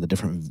mentioned before the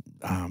different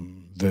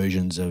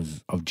versions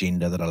of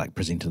gender that are like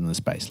presented in the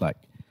space. Like,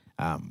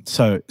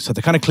 so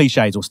the kind of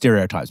cliches or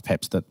stereotypes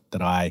perhaps that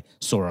I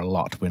saw a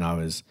lot when I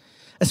was,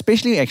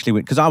 especially actually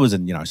because I was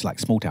in, you know, it's like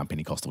small town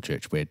Pentecostal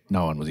church where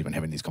no one was even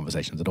having these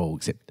conversations at all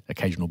except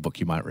occasional book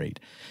you might read.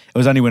 It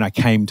was only when I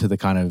came to the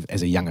kind of,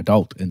 as a young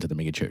adult, into the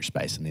mega church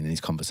space, and then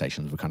these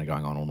conversations were kind of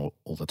going on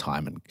all the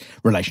time, and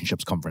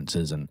relationships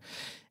conferences, and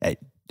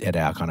at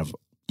our kind of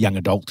young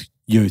adult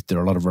youth, there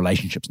are a lot of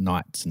relationships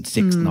nights and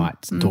sex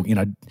nights and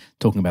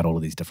talking about all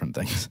of these different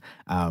things,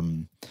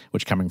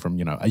 which coming from,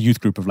 you know, a youth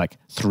group of like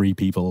 3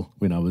 people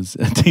when I was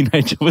a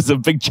teenager was a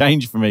big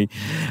change for me.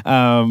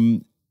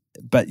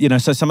 But, you know,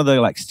 so some of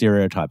the like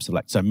stereotypes of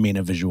like, so men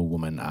are visual,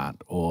 women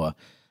aren't, or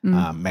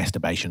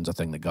masturbation's a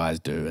thing that guys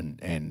do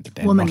and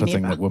not a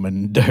thing that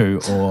women do,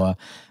 or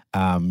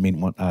men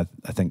want, I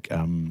think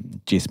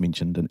Jess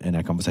mentioned in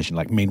our conversation,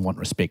 like men want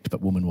respect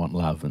but women want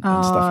love and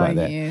stuff like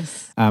that.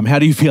 Yes. How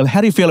do you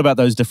feel about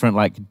those different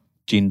like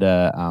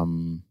gender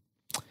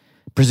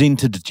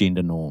presented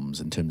gender norms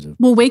in terms of...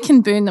 Well, we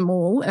can burn them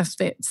all if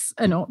that's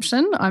an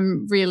option.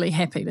 I'm really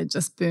happy to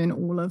just burn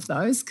all of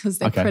those because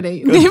they're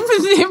pretty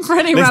rubbish.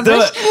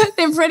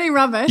 They're pretty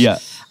rubbish. Yeah.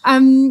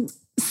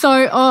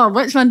 So,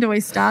 which one do we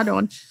start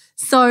on?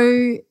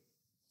 So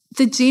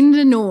the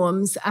gender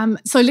norms.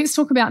 So let's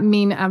talk about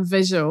men are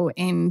visual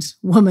and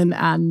women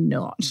are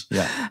not.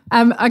 Yeah.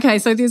 Okay,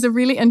 so there's a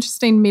really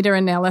interesting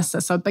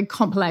meta-analysis, so a big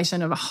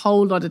compilation of a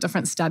whole lot of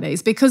different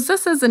studies, because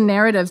this is a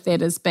narrative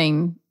that has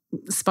been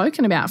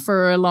spoken about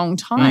for a long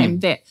time,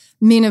 that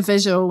men are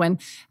visual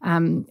and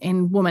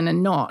women are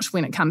not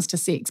when it comes to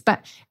sex.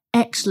 But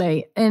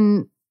actually,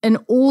 in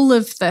all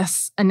of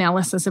this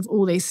analysis of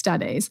all these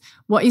studies,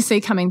 what you see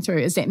coming through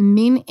is that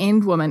men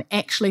and women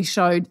actually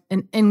showed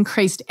an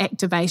increased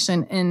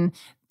activation in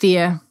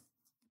their,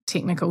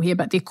 technical here,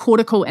 but their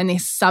cortical and their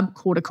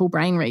subcortical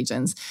brain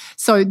regions.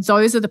 So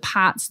those are the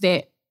parts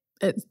that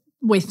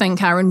we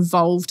think are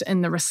involved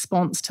in the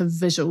response to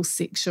visual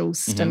sexual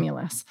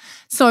stimulus.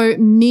 So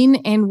men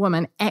and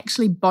women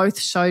actually both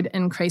showed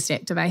increased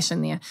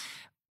activation there.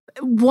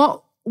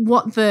 What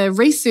the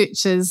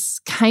researchers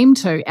came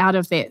to out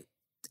of that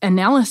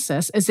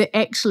analysis is that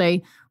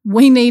actually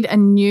we need a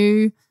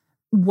new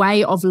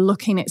way of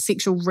looking at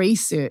sexual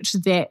research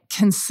that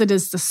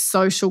considers the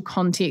social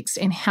context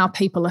and how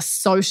people are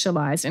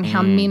socialized and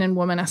how men and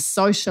women are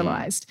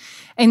socialized.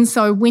 And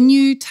so when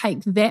you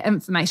take that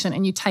information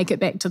and you take it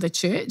back to the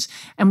church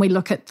and we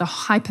look at the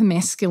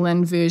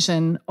hypermasculine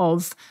version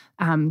of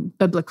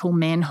biblical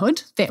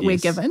manhood that we're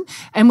given,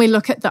 and we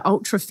look at the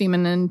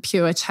ultra-feminine,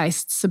 pure,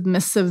 chaste,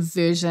 submissive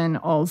version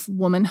of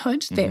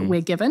womanhood that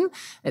we're given,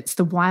 it's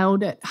the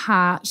wild at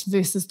heart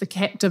versus the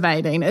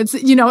captivating. It's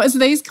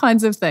these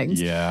kinds of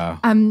things. Yeah.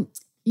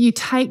 You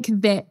take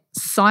that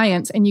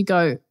science and you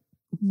go,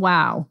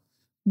 wow,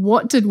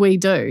 what did we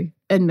do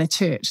in the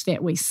church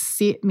that we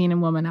set men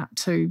and women up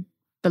to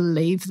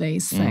believe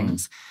these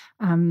things?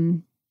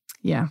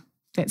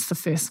 That's the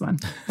first one.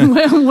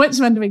 Which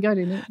one do we go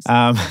to next?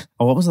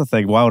 What was the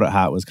thing? Wild at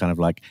Heart was kind of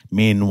like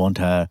men want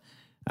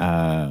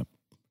an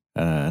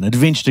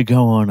adventure to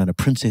go on and a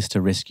princess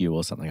to rescue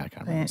or something. I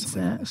can't remember. That's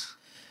it.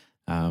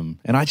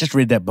 And I just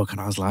read that book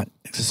and I was like,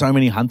 there's so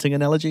many hunting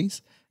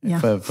analogies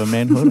for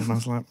manhood, and I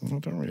was like, I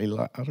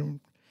don't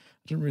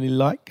really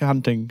like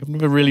hunting. I've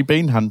never really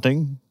been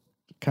hunting.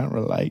 Can't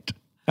relate.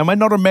 Am I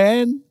not a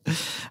man?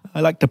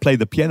 I like to play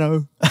the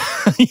piano.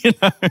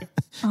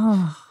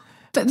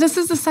 But this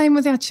is the same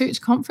with our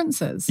church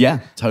conferences. Yeah,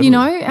 totally.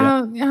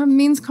 Our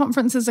men's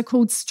conferences are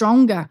called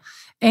Stronger,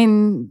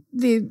 and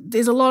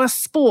there's a lot of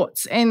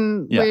sports,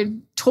 and we're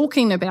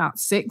talking about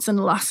sex and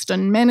lust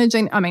and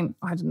managing. I mean,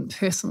 I didn't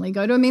personally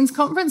go to a men's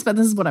conference, but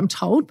this is what I'm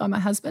told by my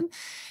husband.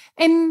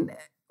 And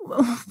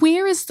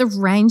where is the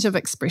range of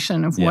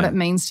expression of what it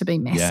means to be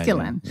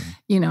masculine?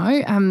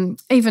 Even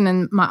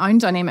in my own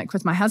dynamic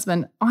with my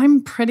husband,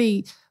 I'm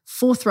pretty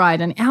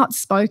forthright and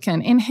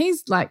outspoken, and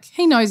he's like,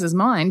 he knows his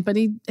mind, but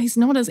he's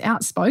not as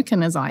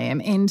outspoken as I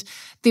am. And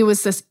there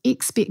was this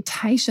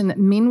expectation that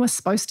men were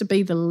supposed to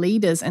be the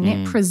leaders, and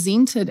that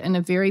presented in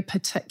a very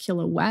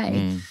particular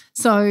way.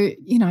 So,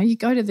 you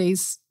go to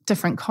these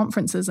different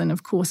conferences, and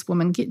of course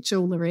women get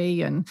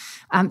jewellery and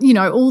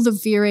all the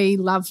very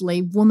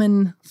lovely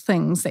woman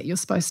things that you're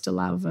supposed to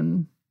love,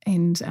 and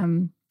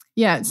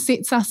it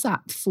sets us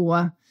up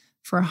for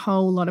a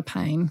whole lot of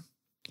pain.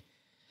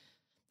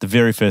 The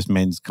very first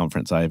men's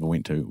conference I ever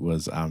went to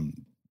was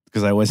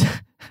because I always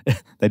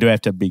they do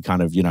have to be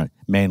kind of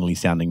manly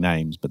sounding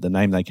names, but the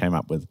name they came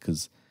up with,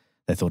 because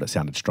they thought it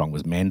sounded strong,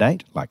 was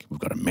Mandate. Like,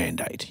 we've got a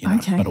mandate,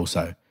 but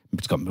also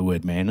it's got the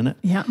word man in it.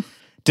 Yeah.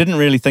 Didn't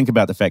really think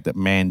about the fact that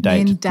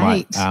mandate.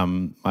 Might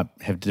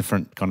have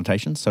different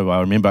connotations. So I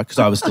remember, because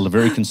I was still a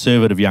very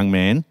conservative young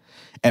man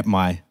at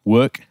my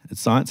work at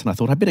Science, and I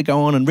thought I better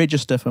go on and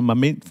register for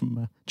my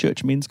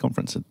church men's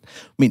conference. It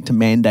went to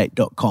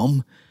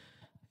mandate.com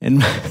in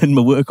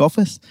my work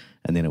office,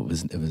 and then it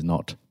was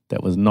not.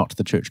 That was not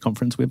the church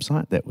conference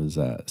website. That was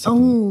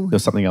something. There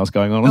was something else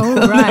going on.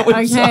 Oh,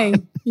 right. Okay.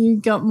 You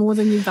got more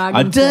than you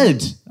bargained for. I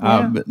did.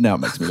 But now it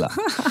makes me laugh.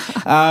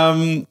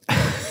 What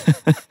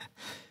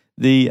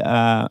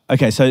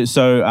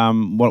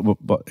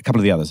a couple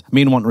of the others.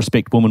 Men want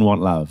respect, women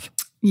want love.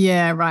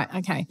 Yeah, right.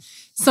 Okay.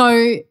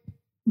 So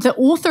the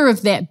author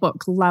of that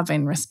book, Love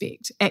and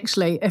Respect,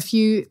 actually, if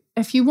you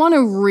want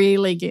to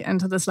really get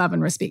into this love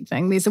and respect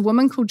thing, there's a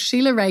woman called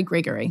Sheila Wray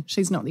Gregory.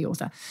 She's not the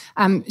author.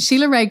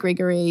 Sheila Wray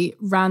Gregory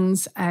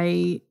runs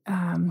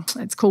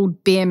it's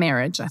called Bare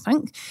Marriage, I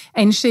think.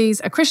 And she's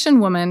a Christian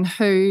woman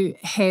who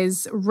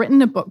has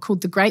written a book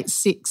called The Great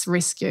Sex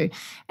Rescue.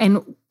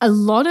 And a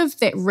lot of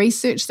that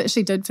research that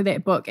she did for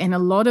that book and a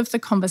lot of the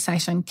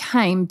conversation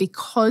came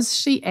because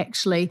she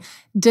actually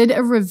did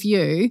a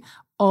review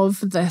of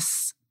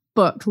this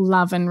book,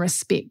 Love and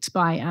Respect,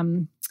 by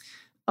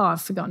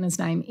I've forgotten his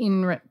name,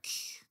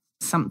 Enric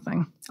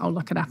something. I'll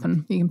look it up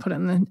and you can put it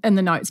in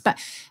the notes. But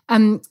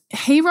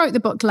he wrote the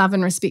book Love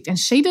and Respect, and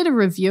she did a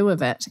review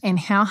of it and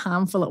how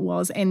harmful it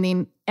was. And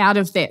then out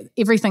of that,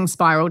 everything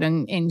spiraled,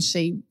 and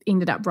she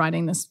ended up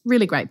writing this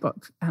really great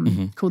book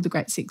called The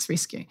Great Sex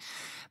Rescue.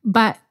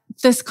 But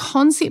this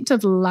concept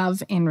of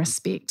love and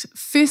respect,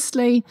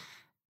 firstly,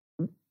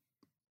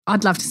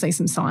 I'd love to see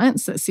some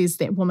science that says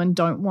that women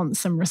don't want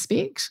some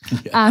respect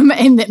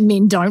and that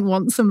men don't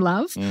want some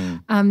love.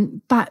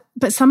 But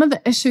some of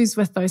the issues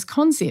with those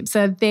concepts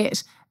are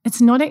that it's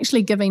not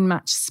actually giving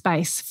much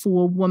space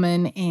for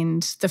women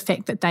and the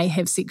fact that they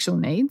have sexual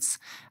needs,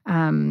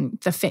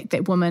 the fact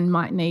that women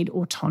might need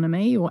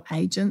autonomy or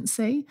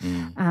agency,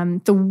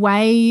 the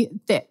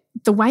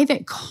way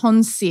that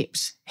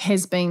concept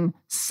has been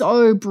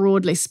so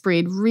broadly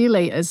spread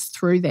really is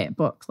through that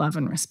book, Love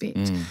and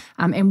Respect.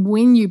 And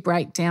when you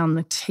break down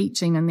the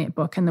teaching in that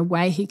book and the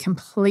way he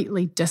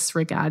completely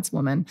disregards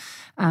women,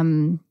 I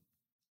know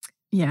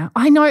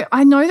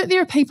that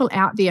there are people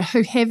out there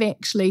who have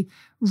actually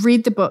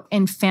read the book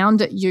and found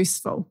it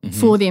useful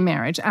for their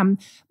marriage.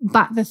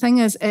 But the thing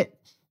is,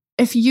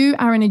 if you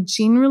are in a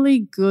generally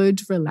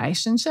good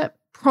relationship,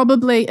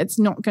 probably it's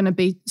not going to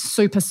be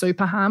super,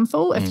 super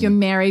harmful. If you're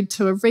married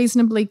to a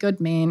reasonably good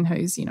man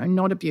who's,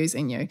 not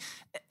abusing you,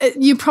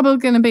 you're probably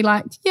going to be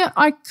like, yeah,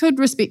 I could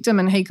respect him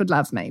and he could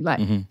love me.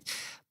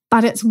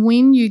 But it's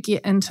when you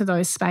get into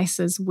those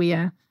spaces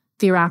where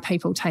there are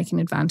people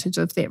taking advantage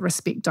of that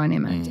respect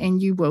dynamic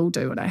and you will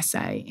do what I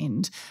say.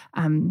 And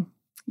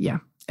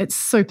it's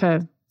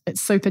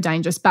super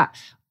dangerous. But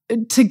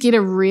to get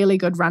a really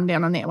good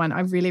rundown on that one,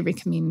 I really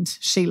recommend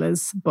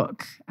Sheila's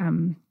book,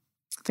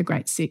 The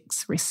Great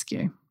Sex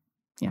Rescue.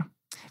 Yeah.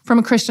 From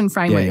a Christian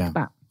framework. Yeah.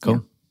 But cool.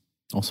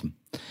 Yeah. Awesome.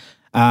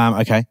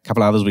 Okay. A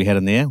couple of others we had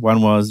in there.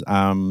 One was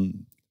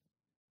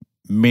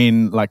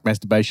men like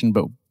masturbation,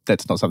 but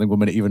that's not something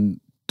women even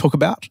talk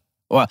about.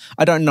 Well,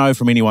 I don't know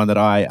from anyone that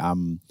I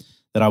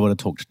would have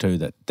talked to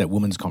that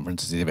women's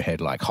conferences ever had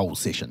like whole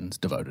sessions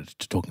devoted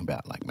to talking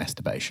about like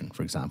masturbation,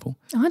 for example.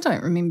 I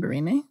don't remember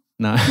any.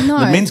 No.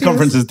 The men's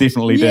conferences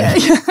definitely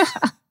did.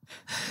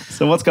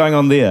 So what's going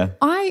on there?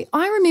 I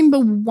remember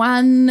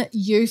one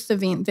youth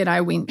event that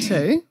I went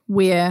to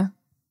where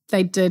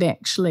they did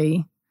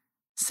actually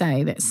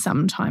say that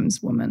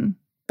sometimes women,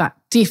 but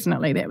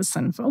definitely that was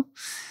sinful.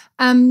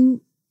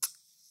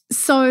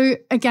 So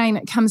again,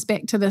 it comes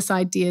back to this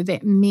idea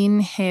that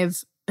men have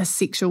a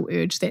sexual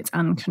urge that's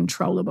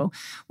uncontrollable,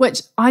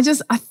 which I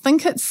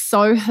think it's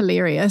so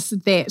hilarious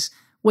that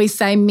we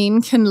say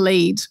men can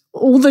lead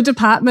all the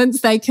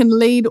departments, they can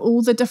lead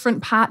all the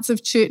different parts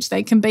of church,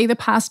 they can be the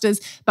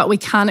pastors, but we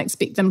can't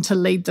expect them to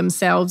lead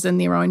themselves in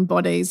their own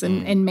bodies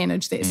and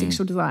manage that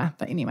sexual desire.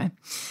 But anyway.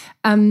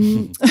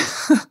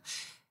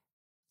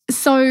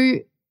 So,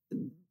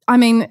 I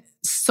mean,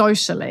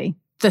 socially,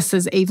 this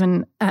is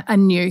even a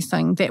new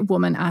thing that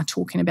women are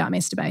talking about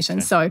masturbation.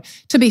 Okay. So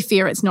to be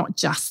fair, it's not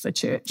just the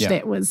church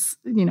that was,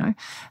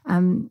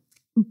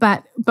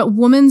 but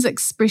women's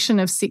expression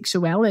of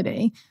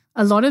sexuality,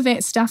 a lot of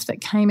that stuff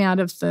that came out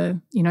of the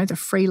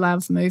free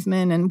love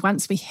movement, and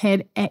once we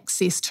had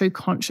access to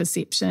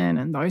contraception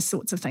and those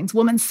sorts of things,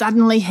 women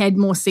suddenly had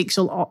more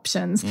sexual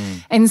options.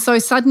 And so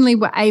suddenly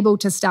we're able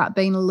to start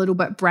being a little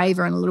bit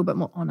braver and a little bit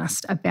more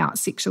honest about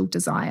sexual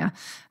desire.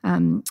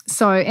 And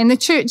the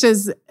church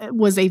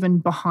was even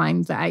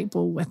behind the eight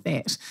ball with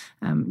that.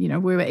 We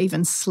were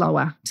even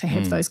slower to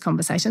have those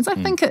conversations. I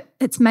think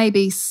it's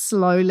maybe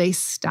slowly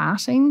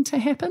starting to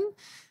happen.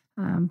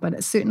 But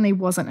it certainly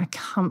wasn't a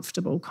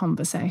comfortable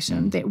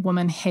conversation that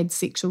women had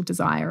sexual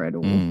desire at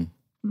all. And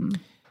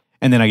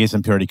then I guess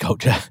in purity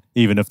culture,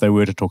 even if they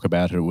were to talk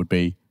about it, it would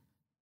be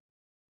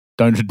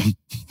don't do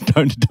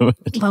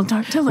it. Well,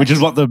 don't do it. Which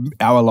is what the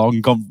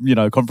hour-long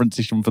conference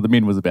session for the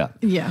men was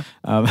about. Yeah.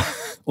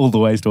 All the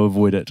ways to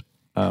avoid it.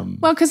 Well,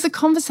 because the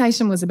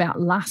conversation was about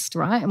lust,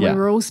 right? And we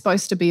were all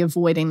supposed to be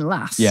avoiding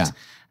lust. Yeah.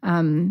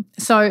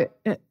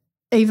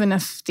 Even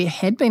if there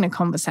had been a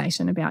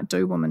conversation about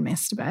do women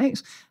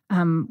masturbate,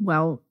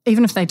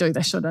 even if they do,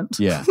 they shouldn't.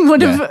 Yeah.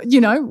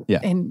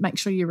 And make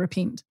sure you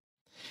repent.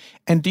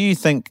 And do you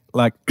think,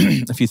 like,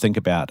 if you think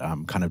about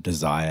kind of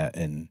desire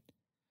in,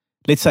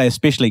 let's say,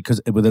 especially because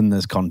within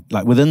this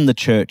within the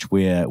church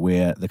where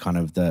the kind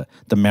of the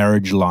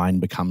marriage line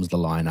becomes the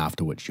line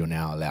after which you're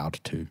now allowed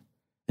to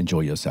enjoy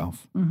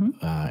yourself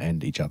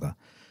and each other.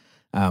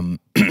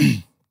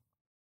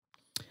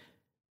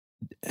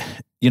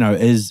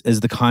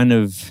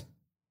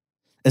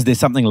 Is there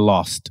something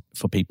lost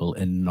for people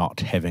in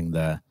not having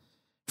the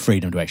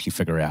freedom to actually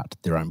figure out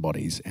their own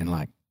bodies and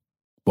like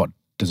what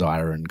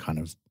desire and kind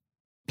of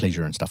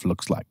pleasure and stuff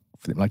looks like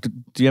for them? Like,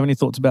 do you have any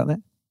thoughts about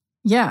that?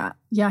 Yeah,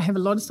 I have a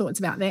lot of thoughts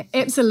about that.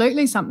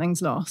 Absolutely,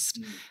 something's lost,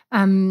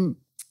 and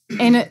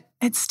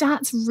it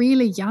starts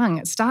really young.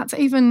 It starts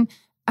even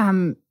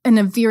in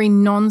a very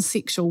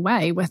non-sexual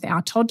way with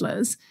our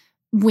toddlers.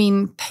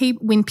 When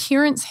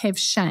parents have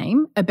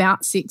shame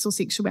about sex or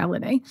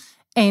sexuality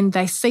and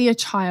they see a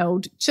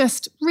child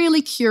just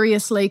really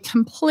curiously,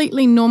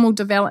 completely normal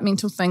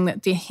developmental thing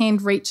that their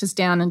hand reaches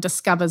down and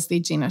discovers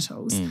their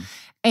genitals,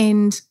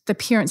 And the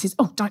parent says,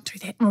 oh, don't do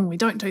that. Oh, we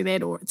don't do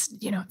that. Or it's,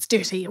 it's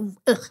dirty. Or,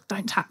 ugh,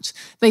 don't touch.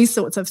 These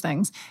sorts of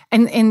things.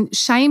 And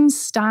shame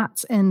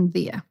starts in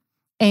there.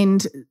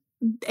 And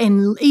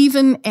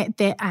even at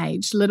that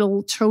age,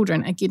 little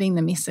children are getting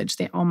the message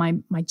that, oh,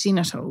 my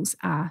genitals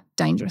are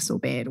dangerous or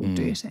bad or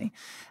dirty.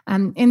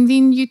 And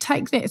then you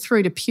take that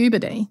through to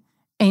puberty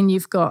and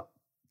you've got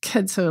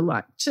kids who are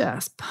like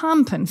just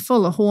pumping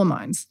full of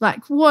hormones.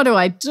 Like, what do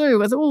I do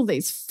with all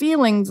these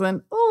feelings?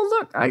 And,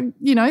 oh, look,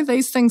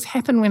 these things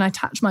happen when I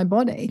touch my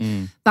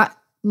body. But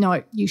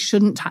no, you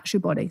shouldn't touch your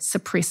body.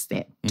 Suppress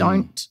that.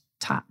 Don't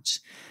touch.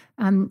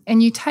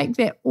 And you take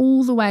that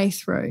all the way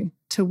through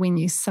to when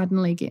you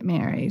suddenly get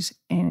married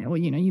or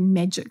you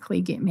magically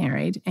get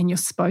married, and you're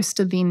supposed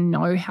to then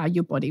know how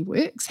your body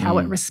works, how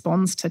it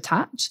responds to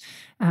touch,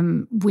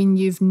 when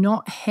you've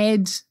not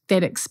had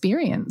that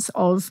experience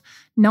of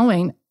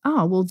knowing,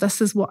 oh, well,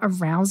 this is what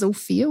arousal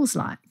feels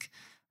like.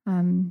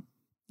 One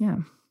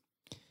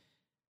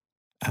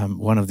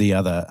of the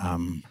other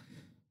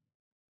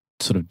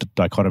sort of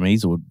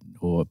dichotomies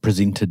or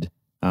presented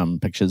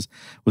pictures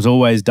was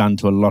always done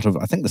to a lot of,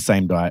 I think, the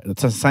same diet.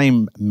 It's the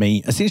same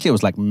meme. Essentially, it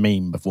was like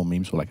meme before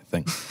memes were like a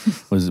thing.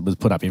 was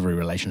put up every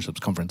relationships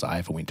conference I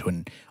ever went to,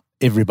 and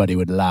everybody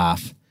would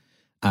laugh.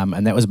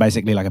 And that was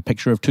basically like a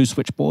picture of two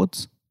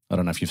switchboards. I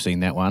don't know if you've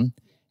seen that one.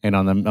 And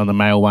on the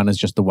male one is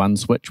just the one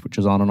switch, which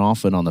is on and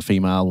off. And on the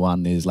female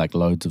one, there's like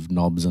loads of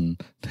knobs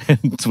and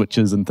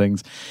switches and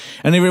things.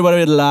 And everybody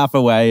would laugh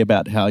away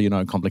about how,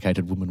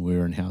 complicated women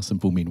were and how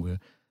simple men were.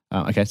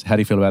 Okay, so how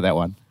do you feel about that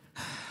one?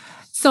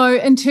 So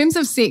in terms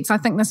of sex, I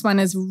think this one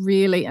is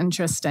really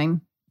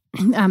interesting.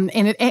 And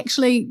it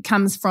actually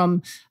comes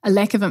from a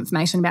lack of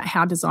information about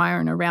how desire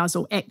and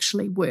arousal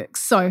actually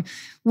works. So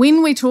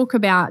when we talk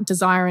about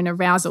desire and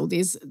arousal,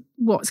 there's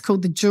what's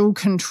called the dual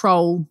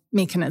control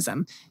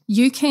mechanism.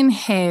 You can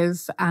have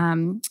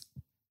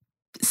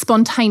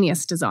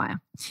spontaneous desire,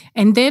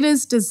 and that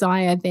is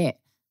desire that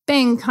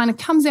bang, kind of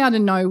comes out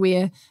of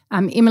nowhere.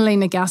 Emily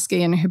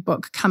Nagoski in her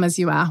book, Come As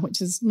You Are, which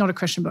is not a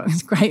Christian book,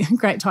 it's a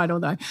great title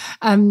though.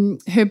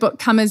 Her book,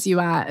 Come As You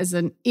Are, is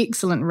an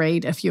excellent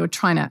read if you're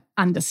trying to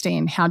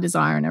understand how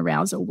desire and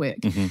arousal work.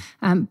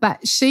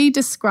 But she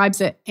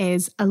describes it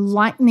as a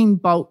lightning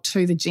bolt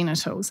to the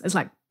genitals. It's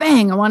like,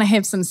 bang, I want to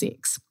have some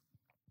sex.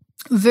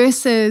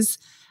 Versus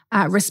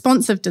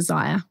responsive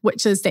desire,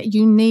 which is that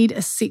you need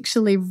a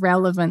sexually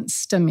relevant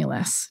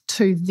stimulus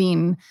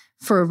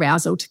for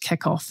arousal to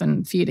kick off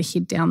and for you to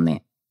head down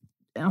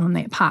on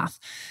that path.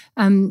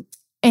 And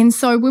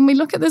so when we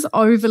look at this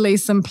overly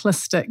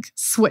simplistic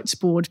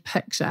switchboard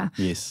picture,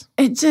 yes,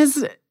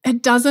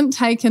 it doesn't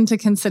take into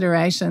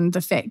consideration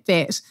the fact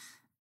that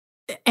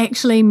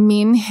actually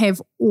men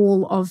have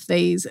all of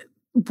these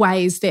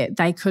ways that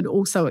they could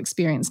also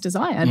experience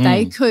desire.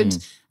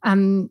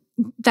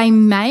 They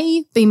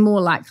may be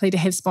more likely to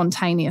have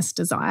spontaneous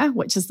desire,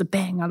 which is the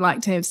bang, I'd like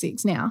to have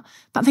sex now,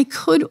 but they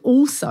could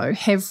also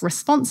have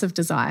responsive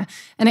desire.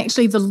 And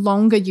actually, the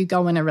longer you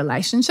go in a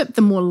relationship,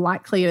 the more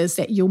likely it is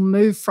that you'll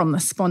move from the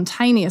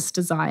spontaneous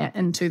desire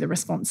into the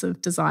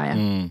responsive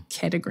desire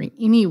category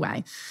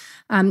anyway.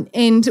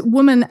 And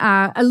women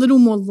are a little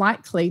more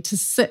likely to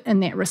sit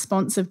in that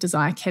responsive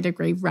desire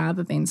category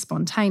rather than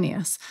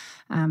spontaneous.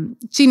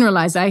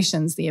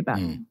 Generalizations there, but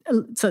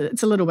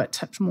it's a little bit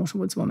tipped more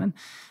towards women.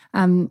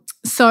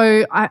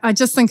 So I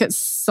just think it's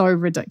so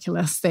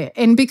ridiculous that,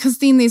 and because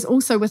then there's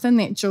also within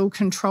that dual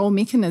control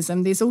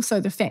mechanism, there's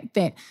also the fact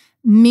that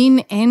men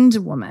and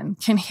women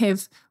can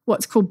have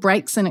what's called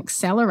brakes and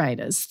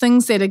accelerators,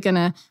 things that are going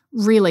to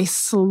really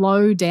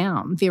slow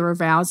down their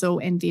arousal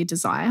and their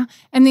desire,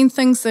 and then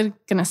things that are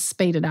going to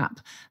speed it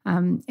up.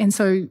 And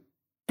so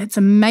it's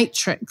a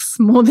matrix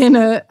more than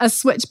a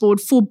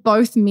switchboard for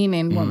both men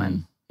and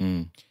women.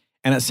 And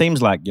it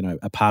seems like,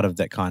 a part of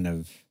that kind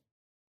of,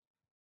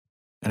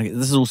 and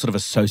this is all sort of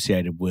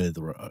associated with,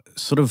 or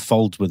sort of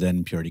folds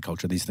within purity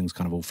culture. These things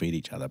kind of all feed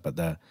each other, but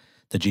the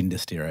gender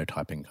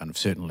stereotyping kind of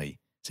certainly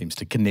seems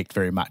to connect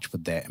very much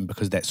with that. And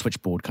because that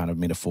switchboard kind of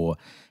metaphor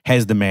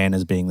has the man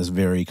as being this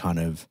very kind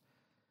of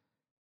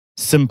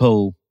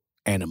simple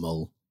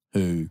animal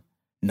who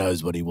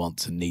knows what he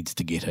wants and needs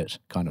to get it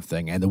kind of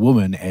thing, and the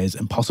woman as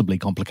impossibly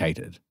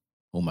complicated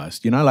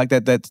almost, like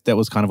that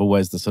was kind of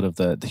always the sort of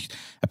the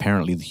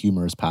apparently the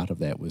humorous part of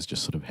that was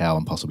just sort of how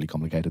impossibly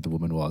complicated the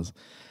woman was.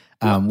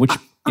 Which,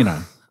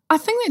 I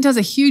think that does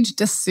a huge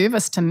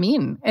disservice to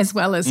men as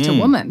well as to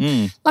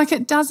women. Like,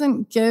 it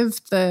doesn't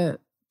give the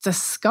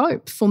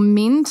scope for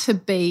men to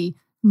be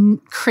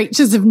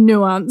creatures of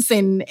nuance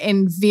and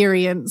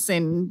variance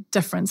and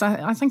difference.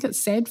 I think it's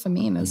sad for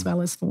men as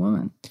well as for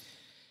women.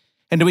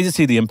 And do we just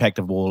see the impact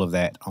of all of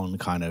that on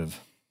kind of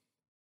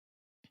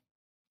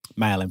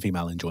male and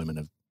female enjoyment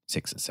of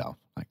sex itself?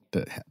 Like,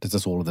 does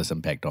this all of this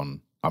impact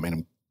on, I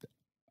mean,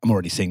 I'm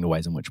already seeing the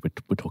ways in which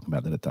we're talking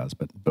about that it does,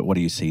 but what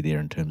do you see there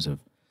in terms of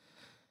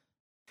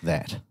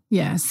that?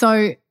 Yeah,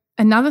 so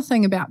another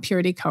thing about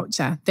purity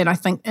culture that I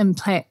think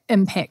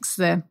impacts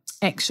the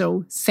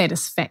actual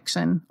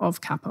satisfaction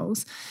of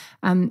couples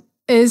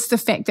is the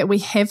fact that we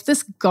have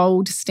this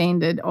gold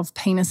standard of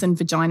penis and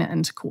vagina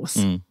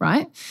intercourse,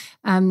 right?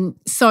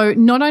 So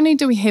not only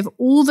do we have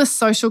all the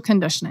social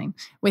conditioning,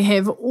 we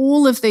have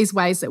all of these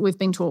ways that we've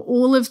been taught,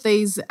 all of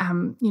these,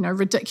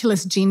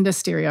 ridiculous gender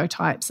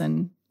stereotypes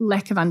and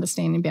lack of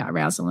understanding about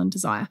arousal and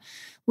desire.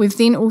 We've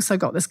then also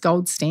got this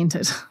gold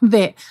standard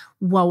that,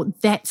 well,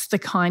 that's the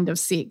kind of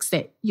sex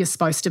that you're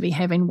supposed to be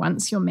having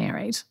once you're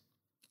married.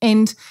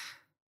 And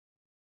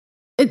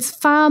it's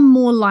far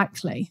more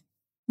likely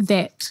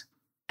that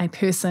a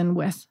person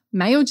with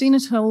male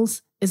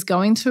genitals is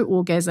going to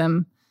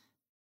orgasm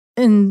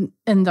in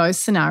those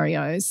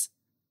scenarios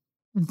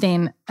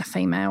than a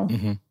female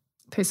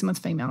person with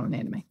female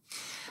anatomy.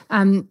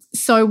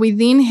 So we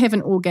then have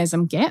an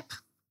orgasm gap,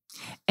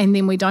 and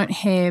then we don't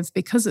have,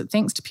 because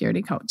thanks to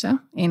purity culture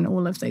and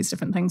all of these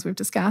different things we've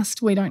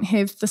discussed, we don't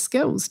have the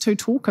skills to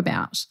talk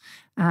about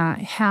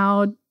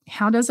how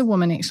does a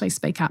woman actually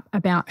speak up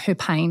about her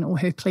pain or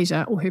her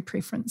pleasure or her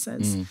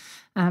preferences.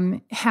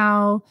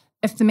 How,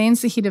 if the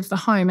man's the head of the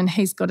home and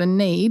he's got a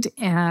need,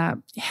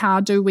 how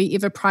do we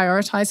ever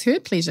prioritise her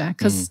pleasure?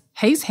 Because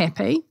he's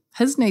happy,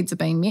 his needs are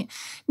being met.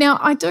 Now,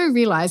 I do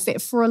realise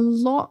that for a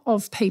lot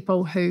of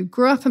people who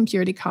grew up in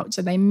purity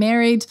culture, they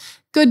married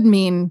good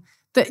men,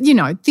 that,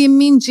 their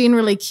men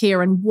generally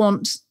care and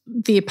want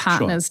their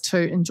partners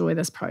to enjoy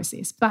this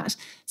process. But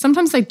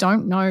sometimes they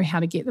don't know how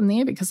to get them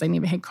there because they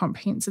never had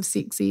comprehensive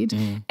sex ed.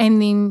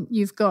 And then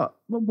you've got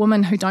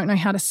women who don't know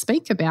how to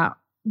speak about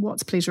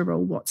what's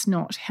pleasurable, what's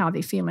not, how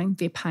they're feeling,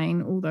 their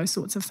pain, all those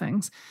sorts of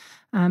things.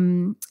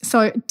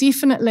 So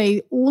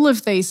definitely all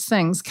of these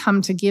things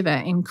come together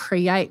and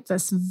create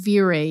this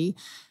very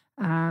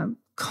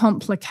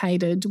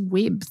complicated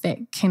web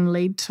that can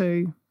lead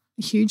to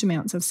huge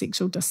amounts of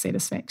sexual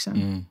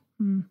dissatisfaction.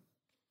 In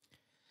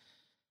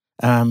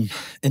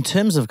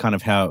terms of kind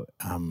of how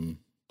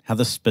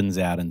this spins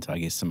out into, I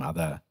guess, some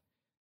other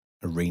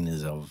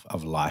arenas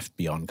of life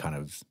beyond kind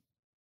of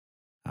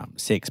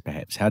sex,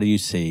 perhaps, how do you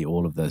see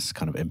all of this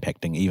kind of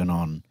impacting even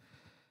on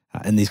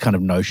in these kind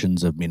of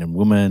notions of men and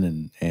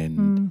women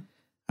and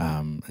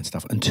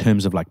stuff in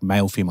terms of like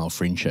male-female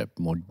friendship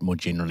more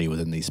generally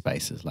within these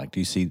spaces? Like,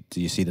 do you see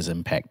this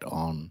impact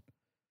on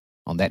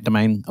that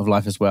domain of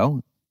life as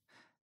well?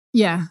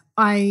 Yeah,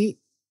 I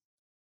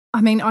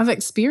mean, I've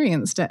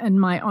experienced it in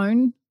my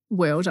own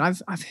world.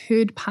 I've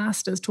heard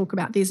pastors talk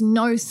about there's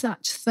no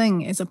such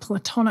thing as a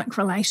platonic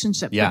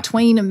relationship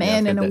between a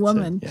man and a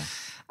woman.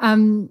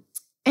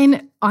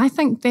 And I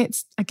think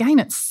that's, again,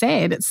 it's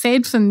sad. It's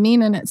sad for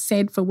men and it's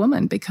sad for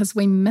women because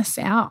we miss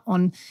out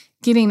on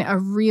getting a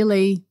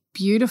really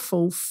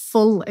beautiful,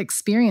 full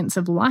experience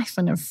of life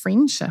and of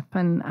friendship.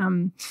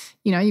 And,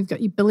 you've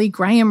got your Billy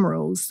Graham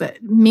rules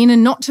that men are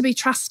not to be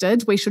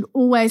trusted. We should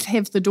always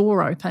have the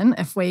door open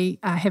if we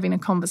are having a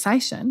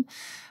conversation.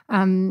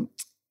 And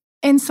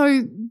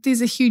so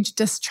there's a huge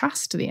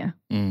distrust there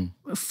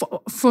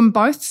from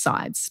both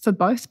sides, for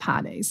both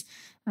parties.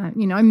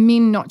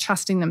 Men not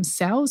trusting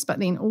themselves, but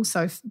then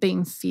also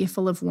being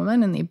fearful of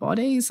women and their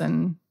bodies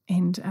and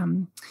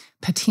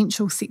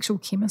potential sexual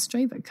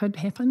chemistry that could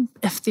happen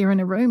if they're in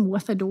a room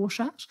with a door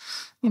shut,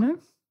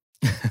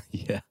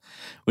 Yeah,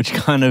 which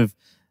kind of,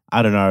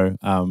 I don't know,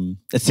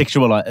 it's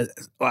sexual.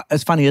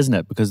 It's funny, isn't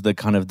it? Because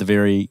the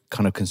very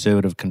kind of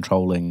conservative,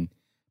 controlling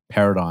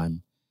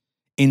paradigm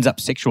ends up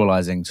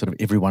sexualizing sort of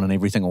everyone and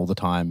everything all the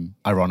time,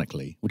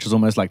 ironically, which is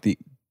almost like they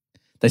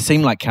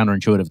seem like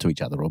counterintuitive to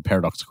each other or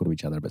paradoxical to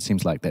each other, but it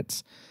seems like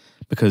that's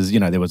because,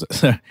 there was,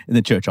 in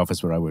the church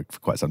office where I worked for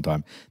quite some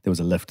time, there was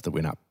a lift that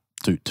went up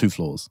two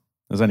floors.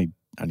 There was only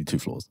 2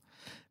 floors.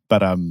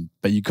 But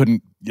you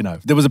couldn't,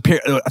 there was a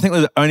period, I think it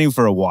was only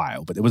for a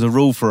while, but there was a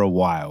rule for a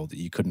while that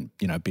you couldn't,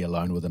 be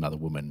alone with another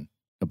woman.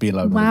 Or be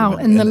alone with a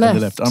woman in the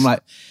lift. I'm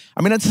like,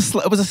 I mean, it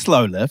was a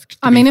slow lift.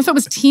 I mean, if it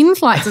was 10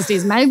 flights of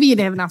stairs, maybe you'd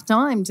have enough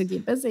time to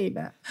get busy,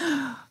 but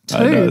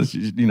 2.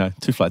 2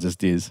 flights of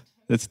stairs.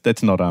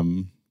 That's not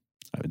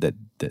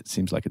that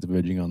seems like it's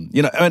verging on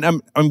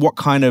and what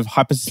kind of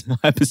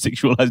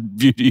hypersexualized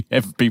view do you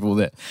have of people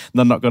that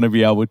they're not going to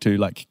be able to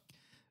like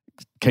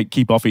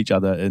keep off each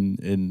other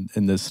in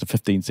this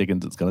 15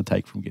 seconds it's going to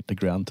take from get to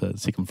ground to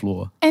second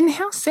floor? And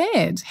how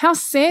sad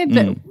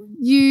that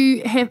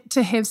you have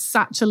to have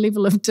such a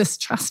level of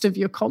distrust of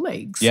your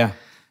colleagues. Yeah.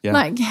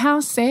 Like how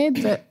sad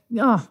that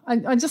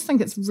I just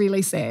think it's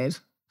really sad.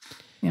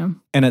 Yeah.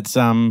 And it's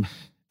in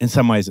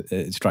some ways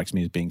it strikes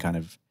me as being kind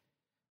of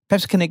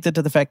perhaps connected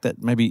to the fact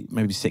that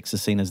maybe sex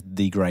is seen as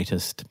the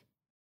greatest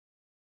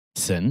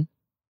sin,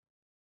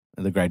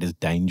 the greatest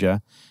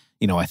danger.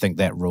 I think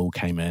that rule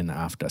came in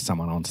after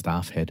someone on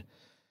staff had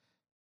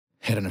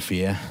an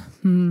affair,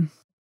 and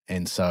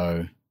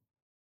so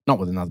not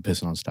with another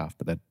person on staff,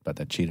 but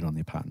they cheated on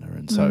their partner,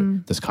 and so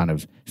this kind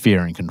of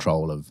fear and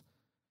control of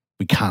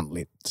we can't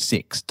let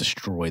sex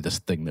destroy this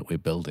thing that we're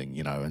building,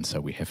 and so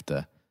we have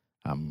to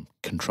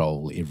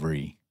control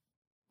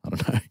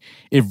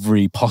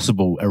every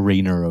possible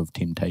arena of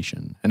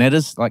temptation. And it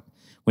is like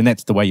when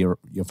that's the way you're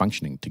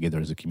functioning together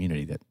as a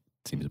community, that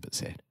seems a bit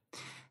sad.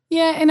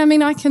 Yeah, and I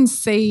mean, I can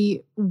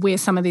see where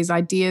some of these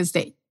ideas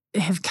that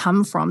have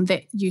come from,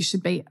 that you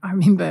should be. I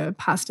remember a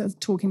pastor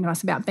talking to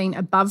us about being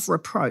above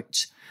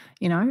reproach.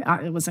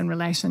 It was in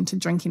relation to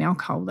drinking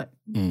alcohol, that,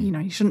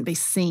 you shouldn't be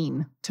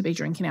seen to be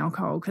drinking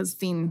alcohol, because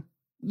then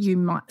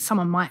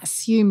someone might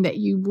assume that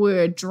you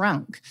were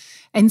drunk.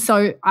 And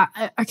so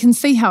I can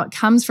see how it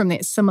comes from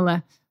that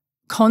similar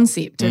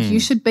concept of you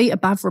should be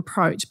above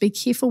reproach. Be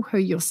careful who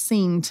you're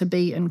seen to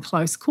be in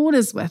close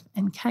quarters with,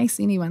 in case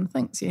anyone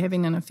thinks you're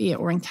having an affair,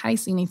 or in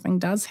case anything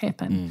does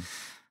happen.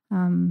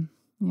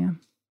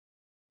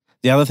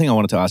 The other thing I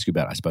wanted to ask you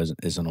about, I suppose,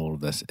 is in all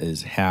of this,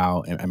 is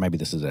how, and maybe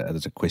this is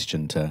a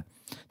question to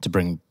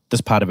bring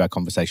this part of our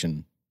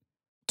conversation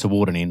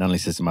toward an end,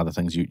 unless there's some other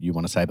things you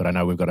want to say. But I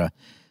know we're going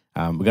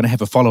to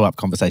have a follow-up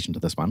conversation to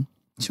this one.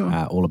 Sure.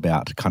 All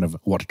about kind of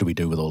what do we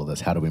do with all of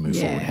this? How do we move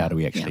forward? How do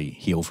we actually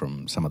heal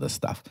from some of this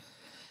stuff?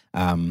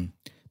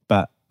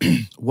 But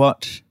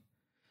what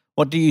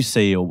do you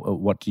see, or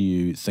what do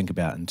you think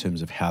about in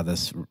terms of how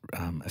this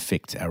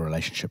affects our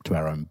relationship to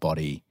our own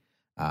body?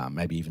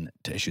 Maybe even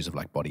to issues of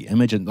like body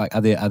image, and like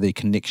are there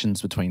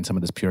connections between some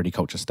of this purity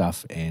culture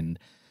stuff and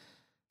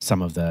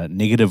some of the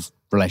negative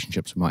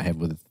relationships we might have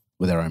with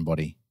our own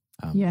body?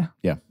 Yeah.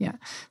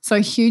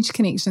 So huge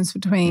connections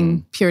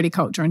between purity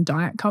culture and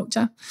diet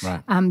culture.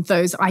 Right.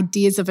 Those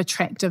ideas of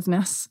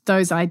attractiveness,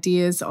 those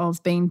ideas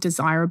of being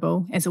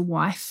desirable as a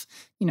wife.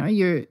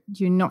 You're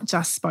not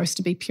just supposed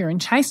to be pure and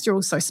chaste, you're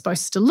also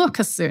supposed to look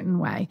a certain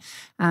way.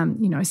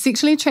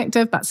 Sexually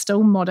attractive but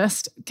still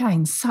modest.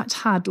 Again, such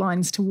hard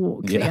lines to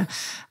walk there.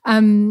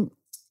 And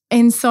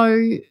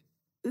so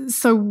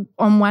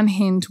on one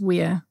hand,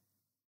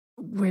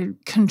 we're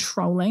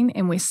controlling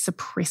and we're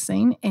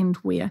suppressing and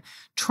we're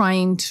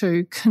trying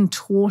to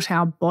contort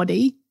our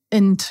body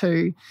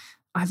into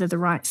either the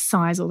right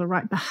size or the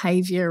right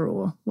behavior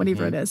or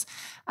whatever it is.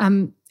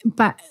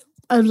 But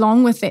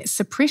along with that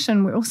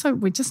suppression,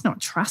 we're just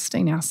not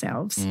trusting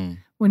ourselves.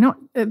 We're not,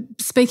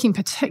 speaking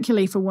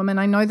particularly for women,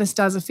 I know this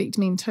does affect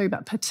men too,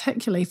 but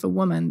particularly for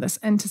women, this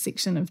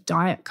intersection of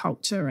diet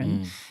culture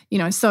and,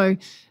 so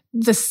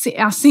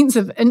our sense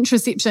of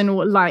interoception,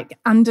 or like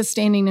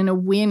understanding and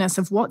awareness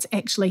of what's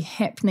actually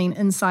happening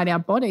inside our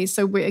bodies.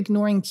 So we're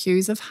ignoring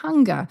cues of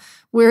hunger.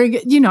 We're,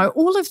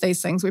 all of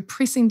these things. We're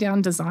pressing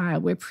down desire.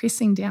 We're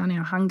pressing down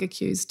our hunger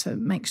cues to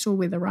make sure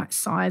we're the right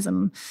size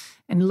and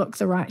look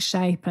the right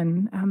shape.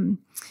 And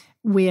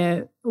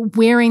we're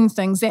wearing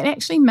things that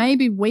actually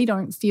maybe we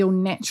don't feel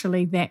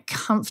naturally that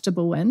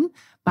comfortable in,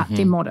 but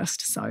they're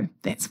modest. So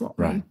that's what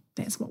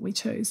we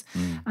choose.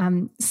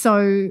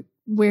 So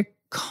we're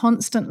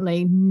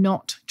constantly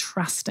not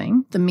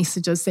trusting the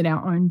messages that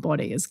our own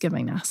body is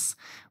giving us.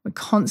 We're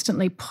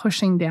constantly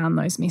pushing down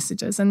those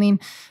messages. And then,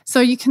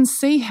 so you can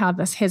see how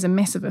this has a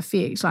massive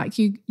effect. Like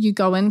you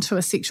go into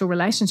a sexual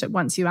relationship,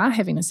 once you are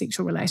having a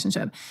sexual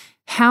relationship,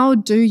 how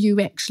do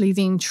you actually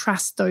then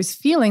trust those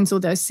feelings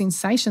or those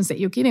sensations that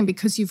you're getting?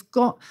 Because you've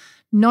got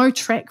no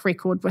track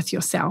record with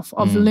yourself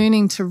of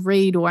learning to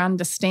read or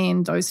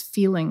understand those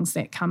feelings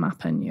that come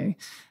up in you.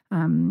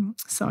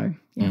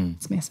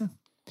 It's massive.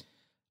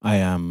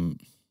 I'm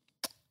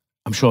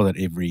sure that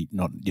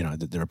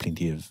that there are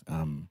plenty of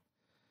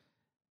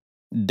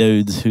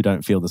dudes who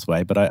don't feel this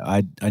way, but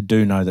I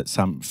do know that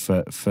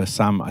for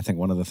some, I think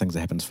one of the things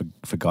that happens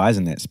for guys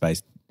in that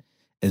space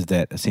is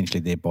that essentially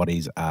their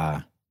bodies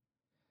are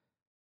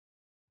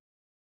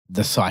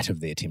the site of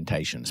their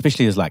temptation,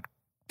 especially as like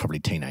probably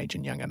teenage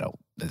and young adult,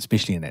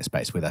 especially in that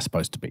space where they're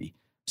supposed to be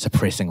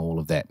suppressing all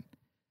of that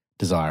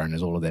desire and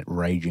there's all of that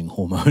raging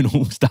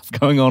hormonal stuff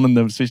going on in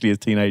them, especially as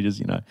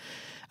teenagers,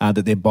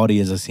 that their body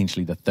is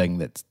essentially the thing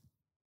that's,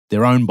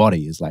 their own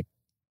body is like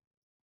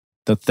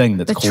the thing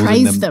that's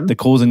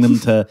causing them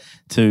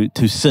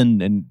to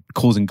sin and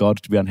causing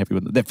God to be unhappy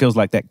with them. That feels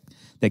like that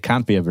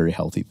can't be a very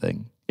healthy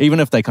thing.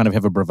 Even if they kind of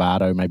have a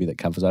bravado maybe that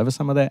covers over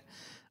some of that,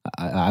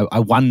 I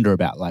wonder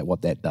about like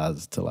what that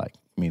does to like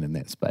men in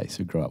that space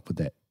who grow up with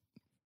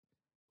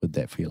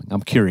that feeling.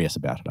 I'm curious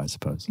about it, I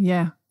suppose.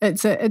 Yeah,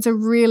 it's a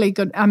really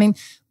good, I mean,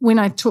 when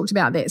I talked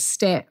about that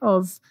stat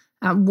of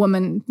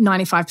women,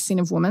 95%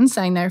 of women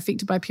saying they're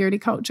affected by purity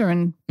culture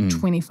and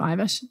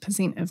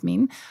 25-ish% of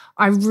men,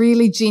 I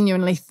really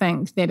genuinely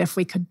think that if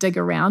we could dig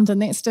around in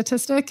that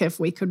statistic, if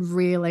we could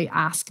really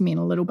ask men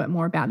a little bit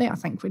more about that, I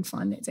think we'd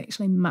find that's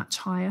actually much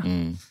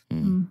higher.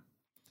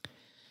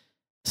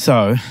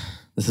 So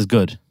this is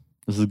good.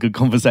 This is a good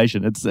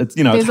conversation. It's it's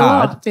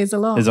hard. There's a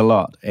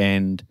lot.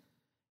 And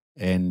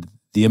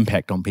the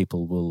impact on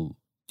people will,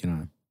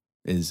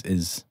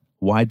 is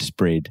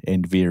widespread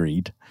and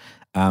varied.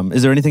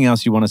 Is there anything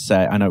else you want to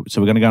say? I know,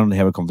 so we're going to go on and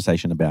have a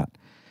conversation about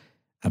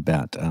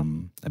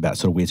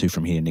sort of where to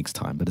from here next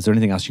time. But is there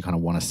anything else you kind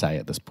of want to say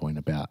at this point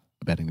about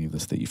any of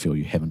this that you feel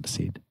you haven't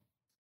said?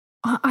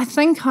 I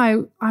think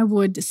I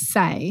would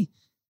say,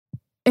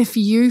 if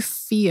you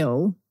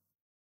feel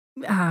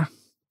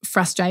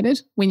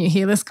frustrated when you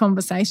hear this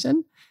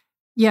conversation,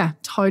 yeah,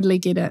 totally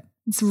get it.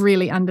 It's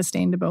really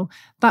understandable.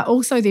 But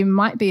also there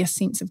might be a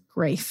sense of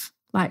grief,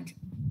 like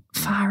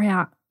far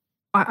out.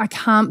 I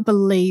can't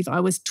believe I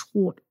was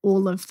taught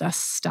all of this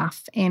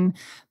stuff. And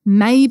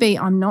maybe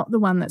I'm not the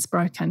one that's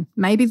broken.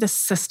 Maybe the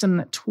system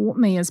that taught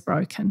me is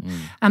broken.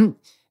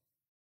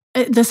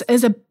 This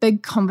is a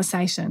big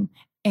conversation,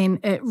 and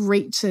it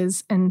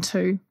reaches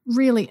into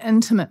really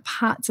intimate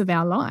parts of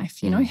our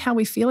life, you know, how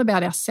we feel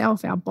about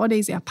ourselves, our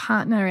bodies, our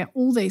partner,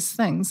 all these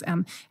things,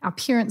 our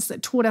parents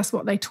that taught us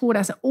what they taught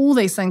us, all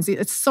these things.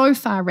 It's so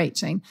far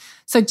reaching.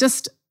 So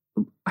just,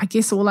 I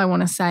guess all I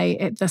want to say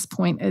at this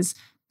point is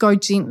go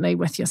gently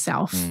with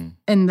yourself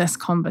in this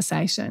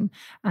conversation.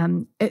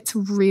 It's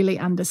really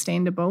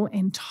understandable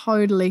and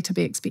totally to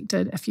be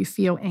expected if you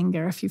feel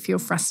anger, if you feel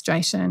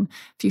frustration,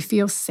 if you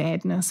feel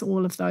sadness,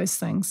 all of those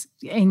things.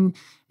 And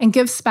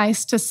give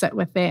space to sit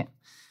with that.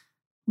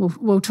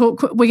 We'll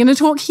talk. We're going to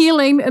talk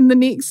healing in the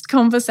next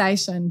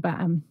conversation. But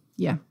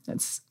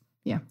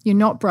you're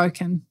not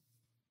broken.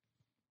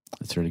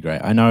 That's really great.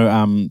 I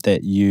know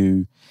that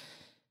you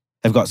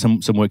have got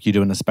some work you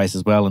do in the space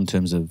as well in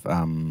terms of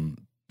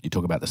you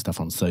talk about the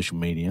stuff on social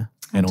media,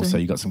 and also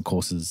you got some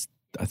courses,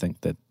 I think,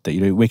 that you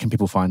do. Where can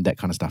people find that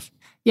kind of stuff?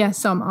 Yeah,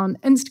 so I'm on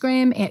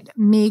Instagram at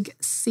Meg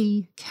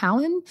C.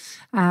 Cowan,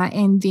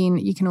 and then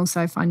you can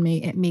also find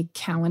me at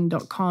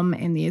megcowan.com,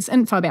 and there's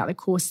info about the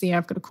course there.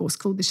 I've got a course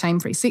called the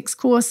Shame-Free Sex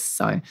Course,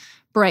 so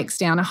breaks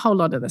down a whole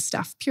lot of the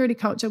stuff. Purity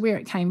culture, where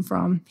it came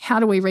from, how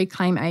do we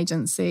reclaim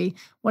agency,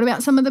 what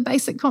about some of the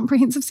basic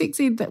comprehensive sex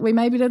ed that we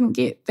maybe didn't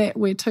get, that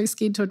we're too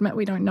scared to admit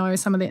we don't know,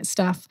 some of that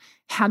stuff.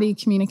 How do you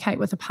communicate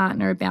with a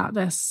partner about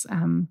this?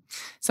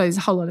 So there's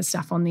a whole lot of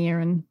stuff on there,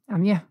 and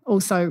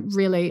also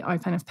really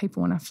open if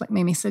people want to flick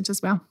me a message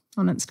as well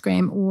on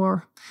Instagram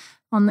or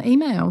on the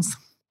emails.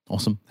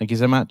 Awesome. Thank you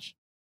so much.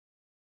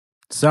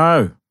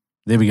 So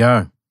there we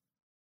go.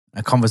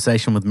 A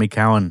conversation with Meg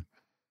Cowan.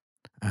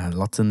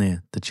 Lots in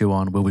there to chew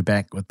on. We'll be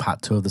back with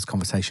part 2 of this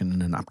conversation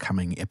in an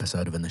upcoming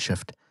episode of In the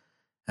Shift.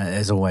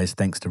 As always,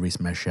 thanks to Reese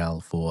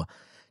Marshall for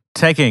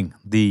taking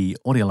the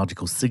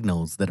audiological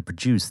signals that are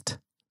produced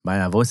by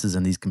our voices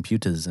in these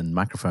computers and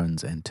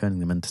microphones and turning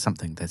them into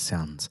something that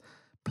sounds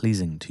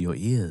pleasing to your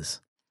ears.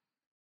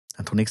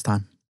 Until next time.